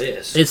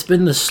list. It's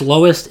been the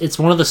slowest. It's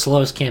one of the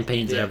slowest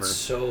campaigns ever. It's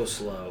so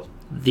slow.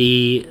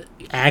 The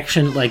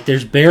action, like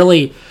there's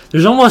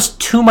almost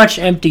too much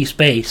empty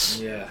space.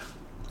 Yeah,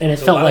 and it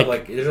felt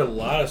like there's a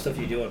lot of stuff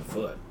you do on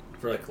foot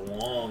for like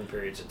long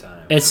periods of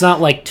time. It's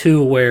not like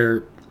 2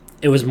 where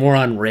it was more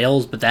on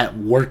rails, but that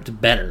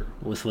worked better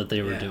with what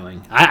they were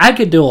doing. I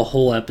could do a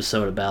whole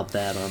episode about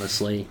that,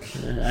 honestly.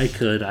 I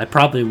could. I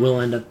probably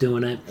will end up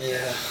doing it.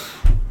 Yeah.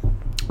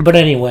 But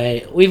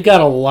anyway, we've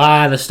got a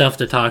lot of stuff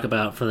to talk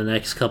about for the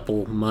next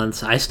couple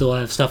months. I still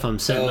have stuff I'm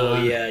sitting on.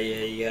 Oh, yeah,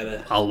 you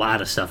gotta... A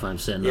lot of stuff I'm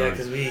sitting on. Yeah,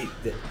 because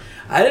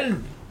I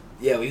didn't...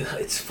 Yeah,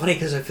 it's funny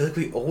because I feel like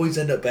we always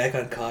end up back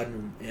on COD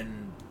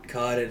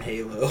and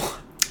Halo.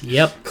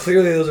 Yep.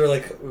 Clearly, those are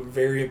like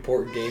very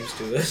important games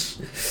to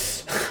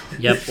us.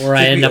 Yep. Or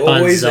I end up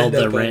on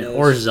Zelda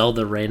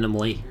Zelda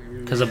randomly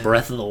because of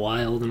Breath of the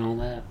Wild and all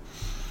that.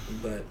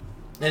 But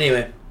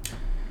anyway,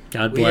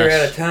 God bless. We are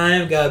out of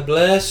time. God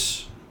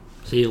bless.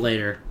 See you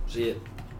later. See you.